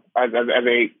someone, as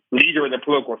a leader in the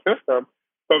political system.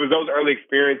 So it was those early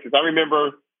experiences. I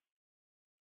remember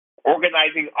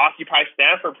organizing Occupy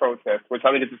Stanford protests, which I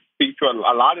think is to speak to a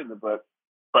lot in the book,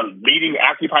 but leading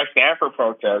Occupy Stanford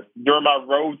protests. During my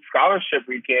Rhodes Scholarship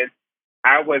weekend,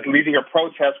 I was leading a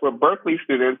protest with Berkeley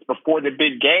students before the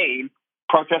big game,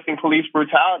 protesting police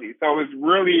brutality. So it was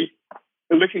really,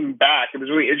 looking back, it was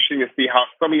really interesting to see how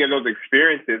so many of those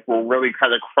experiences were really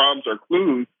kind of crumbs or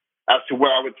clues as to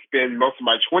what I would spend most of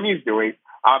my 20s doing,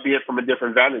 albeit from a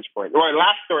different vantage point. Well,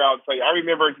 last story I'll tell you, I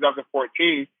remember in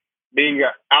 2014 being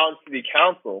out in city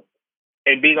council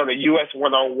and being on the US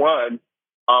 101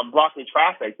 blocking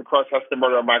traffic to protest the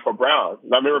murder of Michael Brown.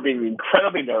 And I remember being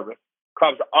incredibly nervous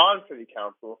because I was on city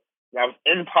council. And I was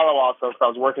in Palo Alto, so I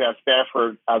was working at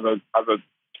Stanford as a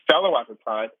fellow at the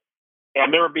time. And I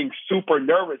remember being super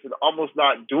nervous and almost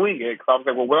not doing it because I was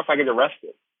like, well, what if I get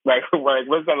arrested? Like what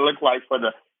does that look like for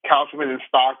the councilman in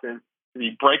Stockton to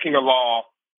be breaking a law,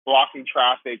 blocking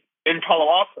traffic in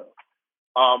Palo Alto?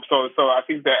 So I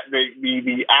think that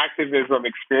the activism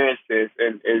experiences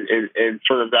and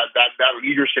sort of that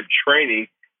leadership training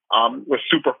was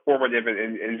super formative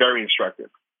and very instructive.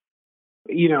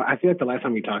 You know, I feel like the last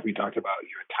time we talked about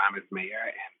your time as mayor,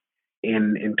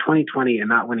 and in 2020 and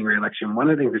not winning re-election, one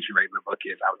of the things that you write in the book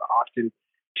is I was often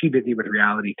too busy with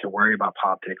reality to worry about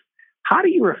politics. How do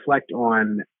you reflect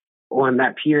on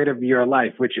that period of your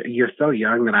life, which you're so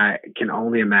young that I can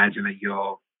only imagine that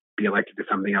you'll be elected to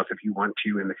something else if you want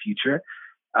to in the future?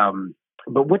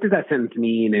 But what does that sentence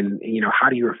mean? And, you know, how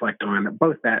do you reflect on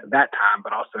both that time,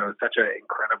 but also such an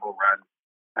incredible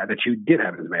run that you did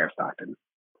have as mayor of Stockton?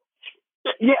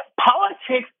 Yeah,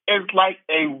 politics is like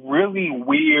a really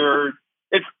weird,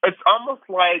 it's almost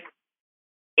like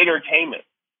entertainment.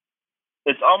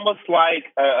 It's almost like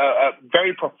a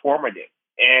very performative.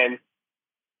 And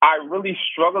I really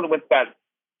struggled with that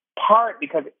part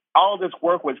because all this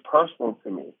work was personal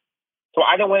to me. So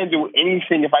I don't want to do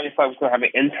anything if I just thought it was going to have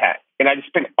an impact. And I just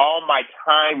spent all my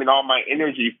time and all my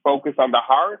energy focused on the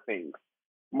hard things,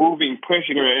 moving,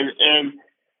 pushing, and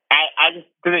I just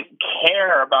didn't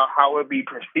care about how it would be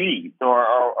perceived,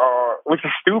 or which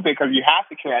is stupid because you have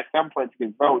to care at some point to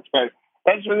get votes. But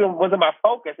that really wasn't my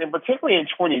focus. And particularly in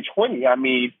 2020, I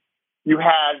mean, you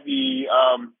had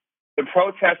the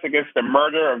protests against the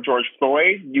murder of George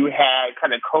Floyd. You had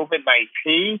kind of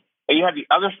COVID-19. And you have the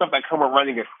other stuff that come with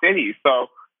running a city. So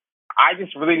I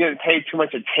just really didn't pay too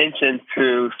much attention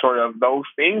to sort of those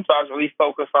things. So I was really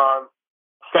focused on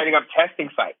setting up testing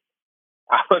sites.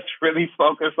 I was really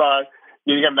focused on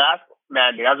getting a mask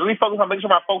mandate. I was really focused on making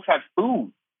sure my folks had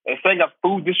food and setting up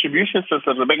food distribution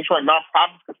systems and making sure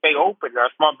nonprofits could stay open and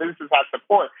our small businesses had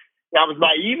support. And I was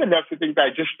naive enough to think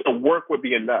that just the work would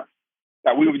be enough,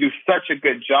 that we would do such a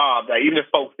good job that even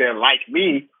if folks didn't like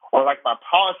me or like my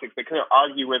politics, they couldn't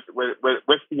argue with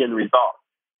the end result.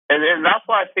 And that's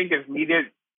what I think is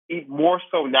needed more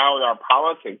so now in our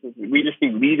politics. We just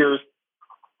need leaders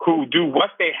who do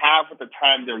what they have with the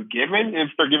time they're given. And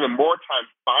if they're given more time,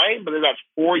 fine. But then that's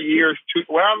 4 years,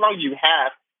 however long you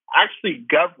have, actually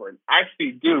govern,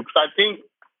 actually do. Because I think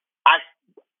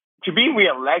to be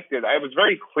reelected, it was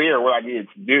very clear what I needed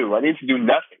to do. I needed to do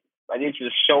nothing. I needed to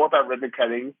just show up at ribbon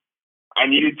cuttings. I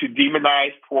needed to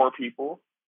demonize poor people.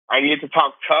 I needed to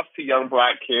talk tough to young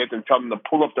Black kids and tell them to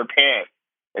pull up their pants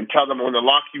and tell them when to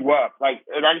lock you up.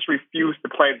 And I just refused to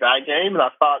play that game. And I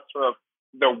thought sort of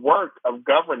the work of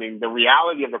governing, the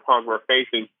reality of the problems we're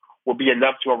facing, will be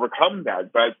enough to overcome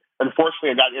that. But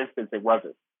unfortunately, in that instance, it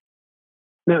wasn't.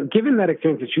 Now, given that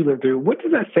experience that you lived through, what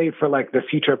does that say for like the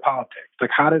future of politics?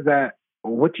 Like,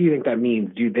 what do you think that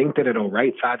means? Do you think that it'll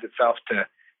right size itself to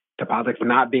politics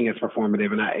not being as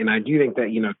performative? And I do think that,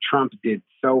 you know, Trump did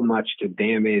so much to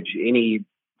damage any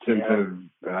sense of,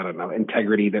 I don't know,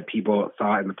 integrity that people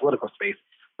saw in the political space.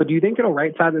 But do you think it'll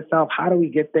right size itself? How do we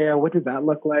get there? What does that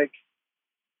look like?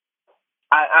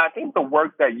 I think the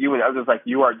work that you and others like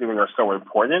you are doing are so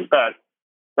important that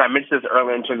I mentioned this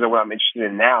earlier in terms of what I'm interested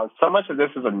in now. So much of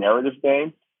this is a narrative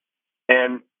game.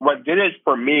 And what did it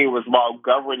for me was while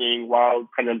governing, while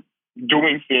kind of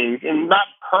doing things, and not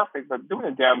perfect, but doing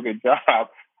a damn good job.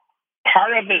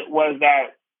 Part of it was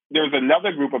that there was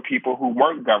another group of people who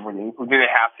weren't governing, who didn't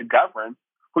have to govern,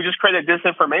 who just created a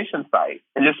disinformation site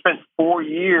and just spent 4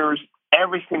 years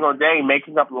every single day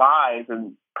making up lies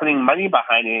and putting money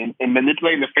behind it and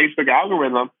manipulating the Facebook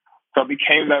algorithm. So it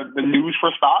became the news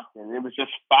for Stockton. It was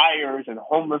just fires and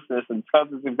homelessness, and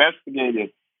Tubbs is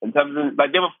investigated. And Tubbs,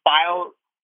 they would file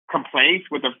complaints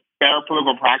with the Fair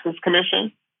Political Practice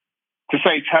Commission to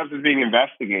say Tubbs is being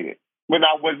investigated. When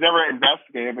I was never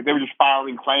investigated, but they were just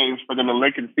filing claims for them to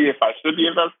look and see if I should be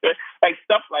investigated. Like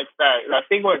stuff like that. And I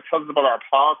think what it tells us about our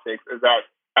politics is that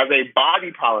as a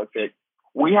body politic,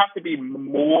 we have to be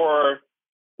more,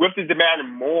 we have to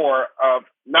demand more of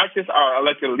not just our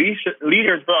elected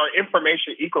leaders, but our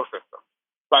information ecosystem.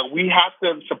 Like we have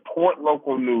to support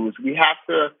local news. We have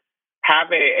to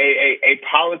have a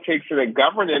politics and a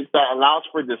governance that allows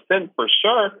for dissent for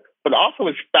sure, but also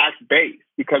is fact-based.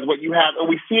 Because what you have, and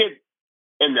we see it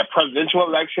in the presidential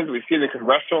elections, we see it in the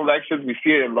congressional elections, we see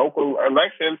it in local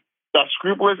elections, that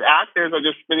scrupulous actors are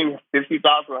just spending $50,000,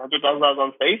 $100,000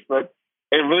 on Facebook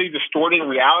and really distorting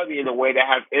reality in a way that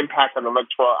has impact on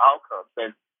electoral outcomes.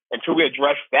 And until we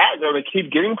address that, they're going to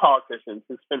keep getting politicians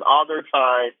who spend all their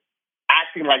time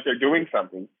acting like they're doing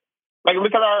something. Like,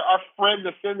 look at our friend,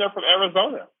 the senator from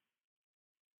Arizona.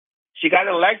 She got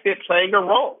elected playing a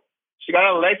role. She got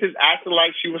elected acting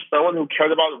like she was someone who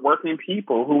cared about working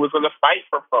people, who was going to fight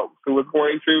for folks, who was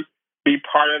going to be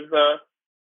part of the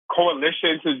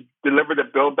coalition to deliver the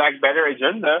Build Back Better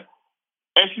agenda.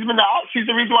 And she's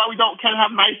the reason why we can't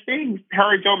have nice things.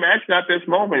 Her and Joe Manchin at this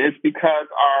moment is because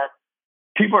our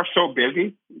people are so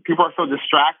busy. People are so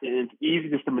distracted. It's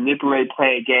easy just to manipulate,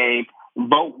 play a game,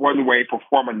 vote one way,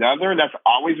 perform another. That's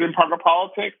always been part of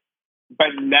politics.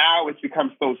 But now it's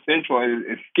become so central. And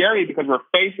it's scary because we're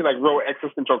facing like real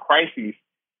existential crises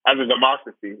as a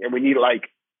democracy. And we need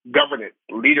like governance,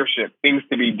 leadership, things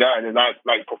to be done and not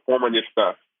like performing this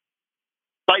stuff.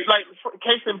 Like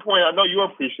case in point, I know you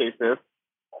appreciate this.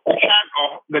 We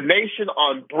had the nation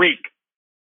on brink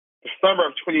the summer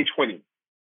of 2020.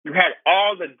 You had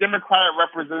all the Democratic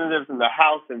representatives in the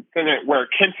House and Senate wear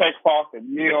kente cloth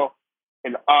and kneel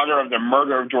in honor of the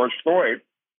murder of George Floyd.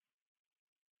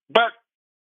 But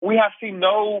we have seen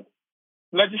no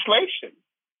legislation.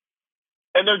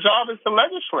 And their job is to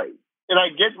legislate. And I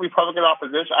get Republican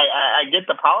opposition. I get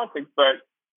the politics, but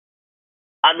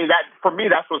I mean, that for me,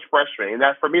 that's what's frustrating.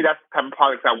 For me, that's the type of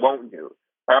politics I won't do.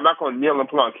 Like, I'm not going to kneel and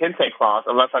put on kente cloth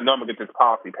unless I know I'm going to get this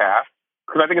policy passed,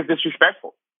 because I think it's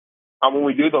disrespectful when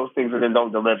we do those things and then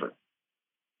don't deliver.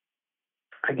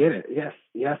 I get it. Yes.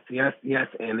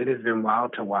 And it has been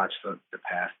wild to watch the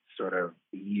past sort of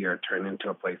year turn into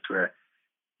a place where,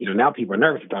 now people are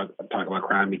nervous to talk about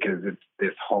crime because it's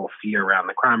this whole fear around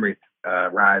the crime rate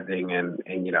rising, and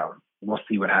we'll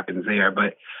see what happens there.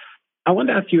 But I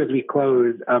wanted to ask you as we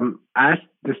close, I asked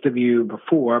this of you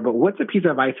before, but what's a piece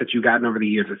of advice that you've gotten over the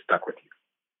years that stuck with you?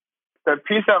 The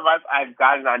piece of advice I've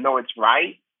gotten, I know it's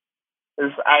right,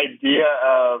 this idea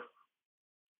of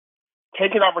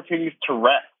taking opportunities to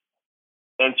rest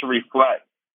and to reflect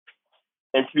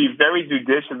and to be very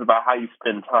judicious about how you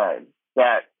spend time.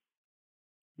 That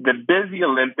the busy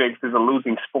Olympics is a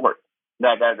losing sport.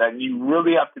 That you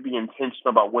really have to be intentional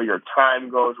about where your time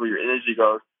goes, where your energy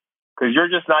goes, because you're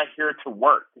just not here to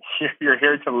work. You're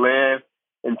here to live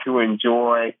and to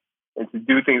enjoy and to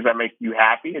do things that make you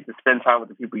happy and to spend time with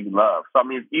the people you love. So, I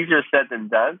mean, it's easier said than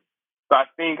done. So I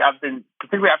think I've been,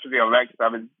 particularly after the elections,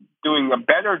 I've been doing a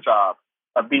better job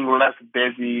of being less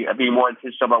busy, of being more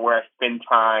intentional about where I spend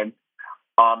time,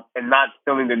 and not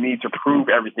feeling the need to prove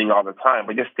everything all the time,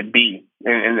 but just to be.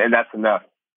 And that's enough.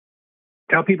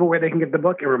 Tell people where they can get the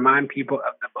book and remind people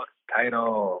of the book's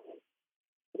title.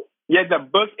 Yeah, the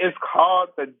book is called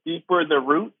The Deeper the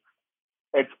Roots.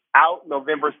 It's out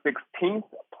November 16th.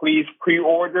 Please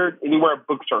pre-order anywhere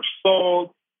books are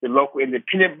sold, your local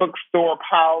independent bookstore,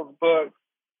 Powell's Books,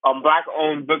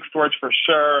 Black-owned bookstores for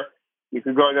sure. You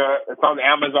can go it's on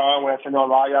Amazon, where I know a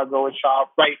lot of y'all go and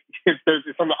shop. Right,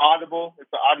 it's on the Audible. It's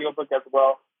an audiobook as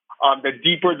well. The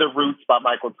Deeper the Roots by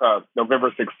Michael Tubbs,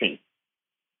 November 16th.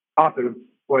 Awesome.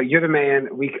 Well, you're the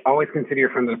man. We always consider you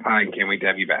a friend of the pod and can't wait to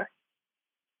have you back.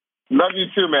 Love you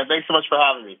too, man. Thanks so much for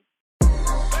having me.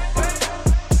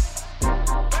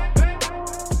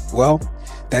 Well,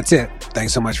 that's it.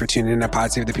 Thanks so much for tuning in to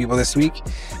Pod Save the People this week.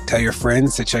 Tell your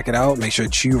friends to check it out. Make sure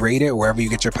that you rate it wherever you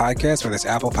get your podcast, whether it's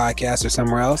Apple Podcasts or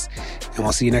somewhere else. And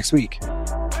we'll see you next week.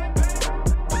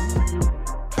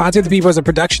 Pod Save the People is a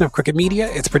production of Crooked Media.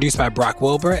 It's produced by Brock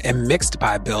Wilbur and mixed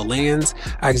by Bill Lands.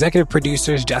 Our executive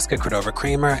producers, Jessica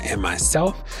Cordova-Kramer and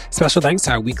myself. Special thanks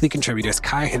to our weekly contributors,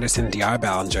 Kai Henderson, D.R.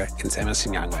 Ballinger, and Samuel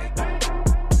Sinyangwe.